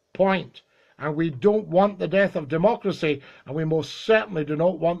good point. And we don't want the death of democracy, and we most certainly do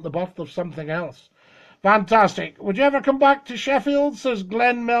not want the birth of something else. Fantastic. Would you ever come back to Sheffield, says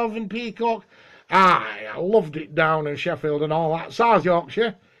Glenn Melvin Peacock. Aye, I loved it down in Sheffield and all that. South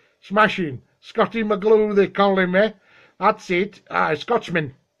Yorkshire. Smashing. Scottie McClue, they call him, That's it. Aye,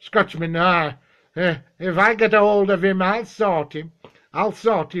 Scotchman, aye. If I get a hold of him, I'll sort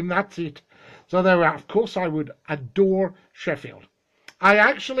him, that's it. So there we are. Of course I would adore Sheffield. I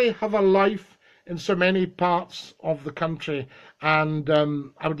actually have a life in so many parts of the country, and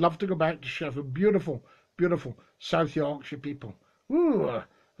I would love to go back to Sheffield. Beautiful, beautiful South Yorkshire people. Ooh,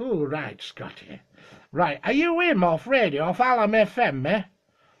 right, Scotty. Right, are you him off radio, off Alam FM,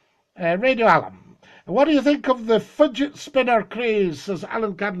 Radio Alam. What do you think of the fidget spinner craze, says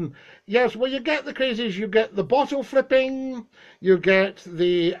Alan Cadden? Yes, well, you get the crazes. You get the bottle flipping, you get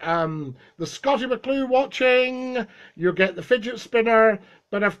the Scottie McClue watching, you get the fidget spinner.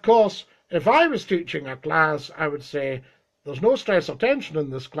 But, of course, if I was teaching a class, I would say, there's no stress or tension in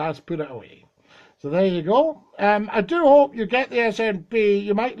this class, put it away. So there you go. I do hope you get the SNP.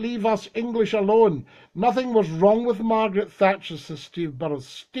 You might leave us English alone. Nothing was wrong with Margaret Thatcher, says Steve Burrows.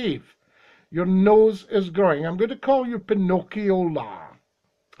 Steve, your nose is growing. I'm going to call you Pinocchio La.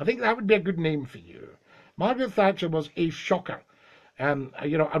 I think that would be a good name for you. Margaret Thatcher was a shocker. And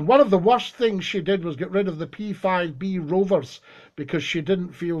one of the worst things she did was get rid of the P5B Rovers because she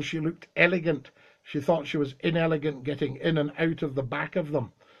didn't feel she looked elegant. She thought she was inelegant getting in and out of the back of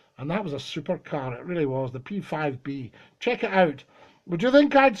them. And that was a supercar, it really was, the P5B. Check it out. Would you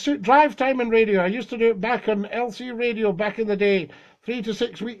think I'd suit drive time in radio? I used to do it back on LC radio back in the day, 3 to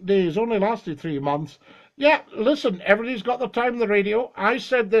 6 weekdays, only lasted 3 months. Yeah, listen, everybody's got their time on the radio. I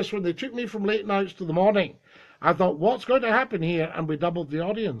said this when they took me from late nights to the morning. I thought, what's going to happen here? And we doubled the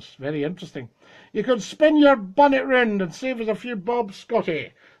audience. Very interesting. You could spin your bonnet round and save us a few bob,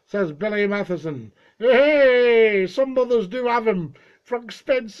 Scotty, says Billy Matheson. Hey, some mothers do have him. Frank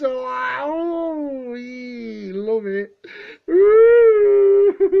Spencer. Oh, love it.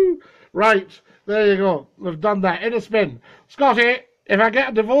 Ooh. Right, there you go. We've done that. In a spin. Scotty, if I get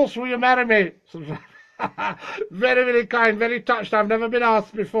a divorce, will you marry me? Very, very kind, very touched. I've never been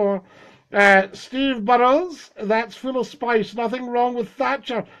asked before. Steve Burrows, that's full of spice. Nothing wrong with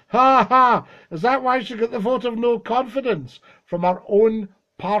Thatcher. Ha ha. Is that why she got the vote of no confidence from her own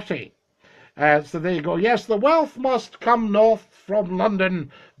party? So there you go. Yes, the wealth must come north from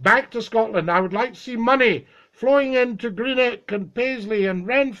London back to Scotland. I would like to see money flowing into Greenock and Paisley and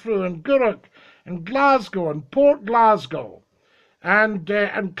Renfrew and Gourock and Glasgow and Port Glasgow and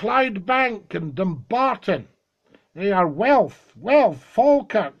Clydebank and Dumbarton. They are wealth,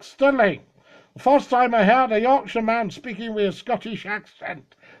 Falkirk, Stirling. The first time I heard a Yorkshire man speaking with a Scottish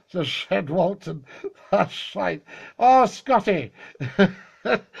accent, says Shed Walton. That's right. Oh, Scotty.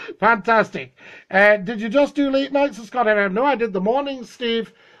 Fantastic. Did you just do late nights at Scotty FM? No, I did the mornings,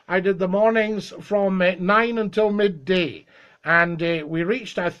 Steve. I did the mornings from 9 until midday. And we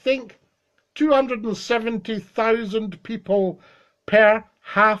reached, I think, 270,000 people per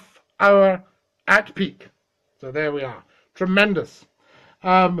half hour at peak. So there we are. Tremendous.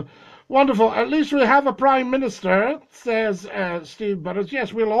 Wonderful. At least we have a Prime Minister, says Steve Burrows.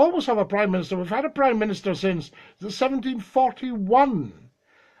 Yes, we'll always have a Prime Minister. We've had a Prime Minister since 1741.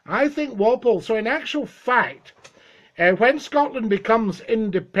 I think Walpole. So in actual fact, when Scotland becomes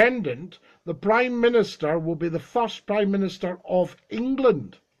independent, the Prime Minister will be the first Prime Minister of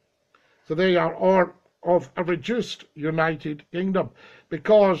England. So they are, or of a reduced United Kingdom,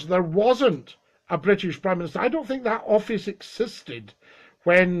 because there wasn't a British Prime Minister. I don't think that office existed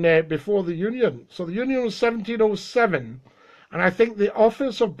when before the Union. So the Union was 1707, and I think the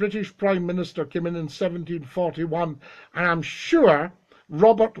office of British Prime Minister came in 1741, and I'm sure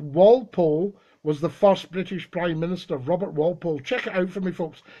Robert Walpole was the first British Prime Minister. Robert Walpole. Check it out for me,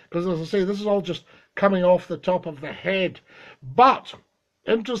 folks, because as I say, this is all just coming off the top of the head. But,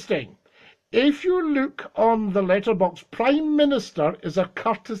 interesting, if you look on the letterbox, Prime Minister is a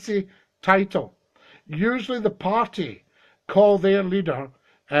courtesy title. Usually the party call their leader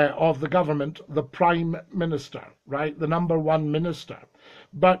of the government the Prime Minister, right? The number one minister.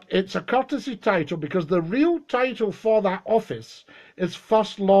 But it's a courtesy title because the real title for that office is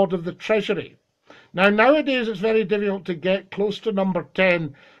First Lord of the Treasury. Now, nowadays it's very difficult to get close to number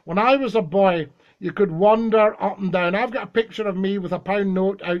 10. When I was a boy, you could wander up and down. I've got a picture of me with a £1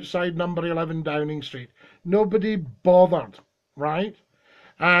 note outside number 11 Downing Street. Nobody bothered, right?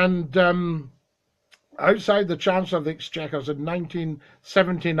 And outside the Chancellor of the Exchequers in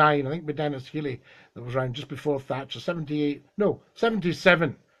 1979, I think with Dennis Healy, that was around just before Thatcher,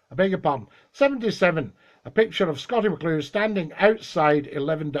 77, I beg your pardon, 77, a picture of Scottie McClue standing outside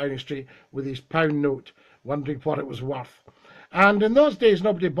 11 Downing Street with his £1 note, wondering what it was worth. And in those days,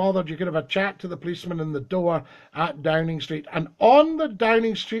 nobody bothered. You could have a chat to the policeman in the door at Downing Street. And on the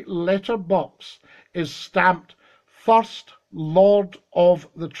Downing Street letterbox is stamped First Lord of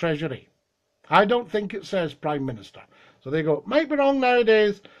the Treasury. I don't think it says Prime Minister. So they go, might be wrong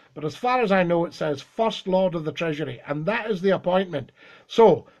nowadays, but as far as I know, it says First Lord of the Treasury. And that is the appointment.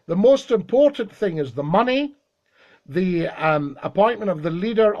 So the most important thing is the money. The appointment of the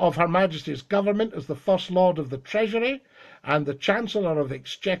leader of Her Majesty's government is the First Lord of the Treasury. And the Chancellor of the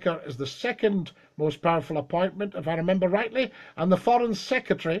Exchequer is the second most powerful appointment, if I remember rightly, and the Foreign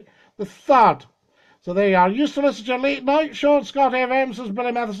Secretary, the third. So there you are. Used to listen to your late night show on Scott FM, says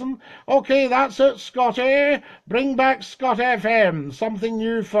Billy Matheson. Okay, that's it, Scotty. Bring back Scott FM. Something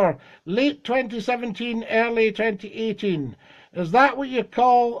new for late 2017, early 2018. Is that what you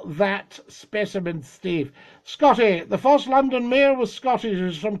call that specimen, Steve? Scotty, the first London mayor was Scottish. He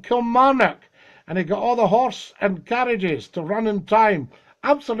was from Kilmarnock. And he got all the horse and carriages to run in time.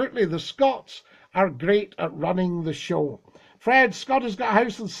 Absolutely, the Scots are great at running the show. Fred, Scott has got a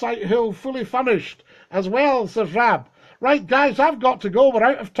house in Sighthill fully furnished as well, says Rab. Right, guys, I've got to go. We're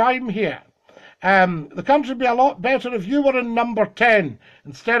out of time here. The country would be a lot better if you were in number 10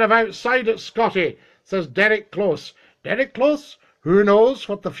 instead of outside at Scotty, says Derek Close. Derek Close, who knows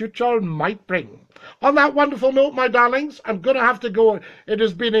what the future might bring. On that wonderful note, my darlings, I'm going to have to go. It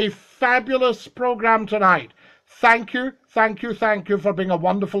has been a fabulous program tonight. Thank you for being a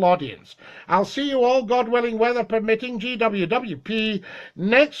wonderful audience. I'll see you all, God willing, weather permitting, GWWP,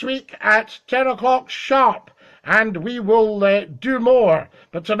 next week at 10 o'clock sharp, and we will do more.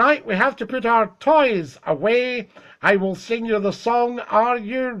 But tonight we have to put our toys away. I will sing you the song, Are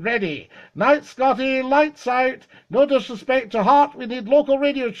You Ready? Night, Scotty, lights out. No disrespect to Hart, we need local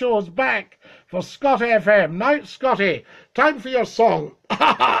radio shows back for Scott FM. Night, Scotty. Time for your song.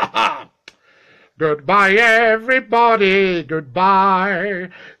 Goodbye, everybody, goodbye.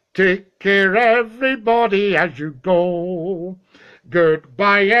 Take care, everybody, as you go.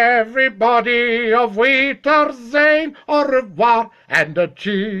 Goodbye, everybody, auf Wiedersehen, au revoir, and a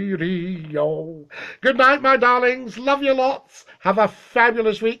cheerio. Good night, my darlings. Love you lots. Have a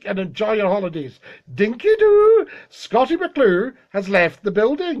fabulous week and enjoy your holidays. Dinky-Doo, Scottie McClue has left the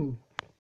building.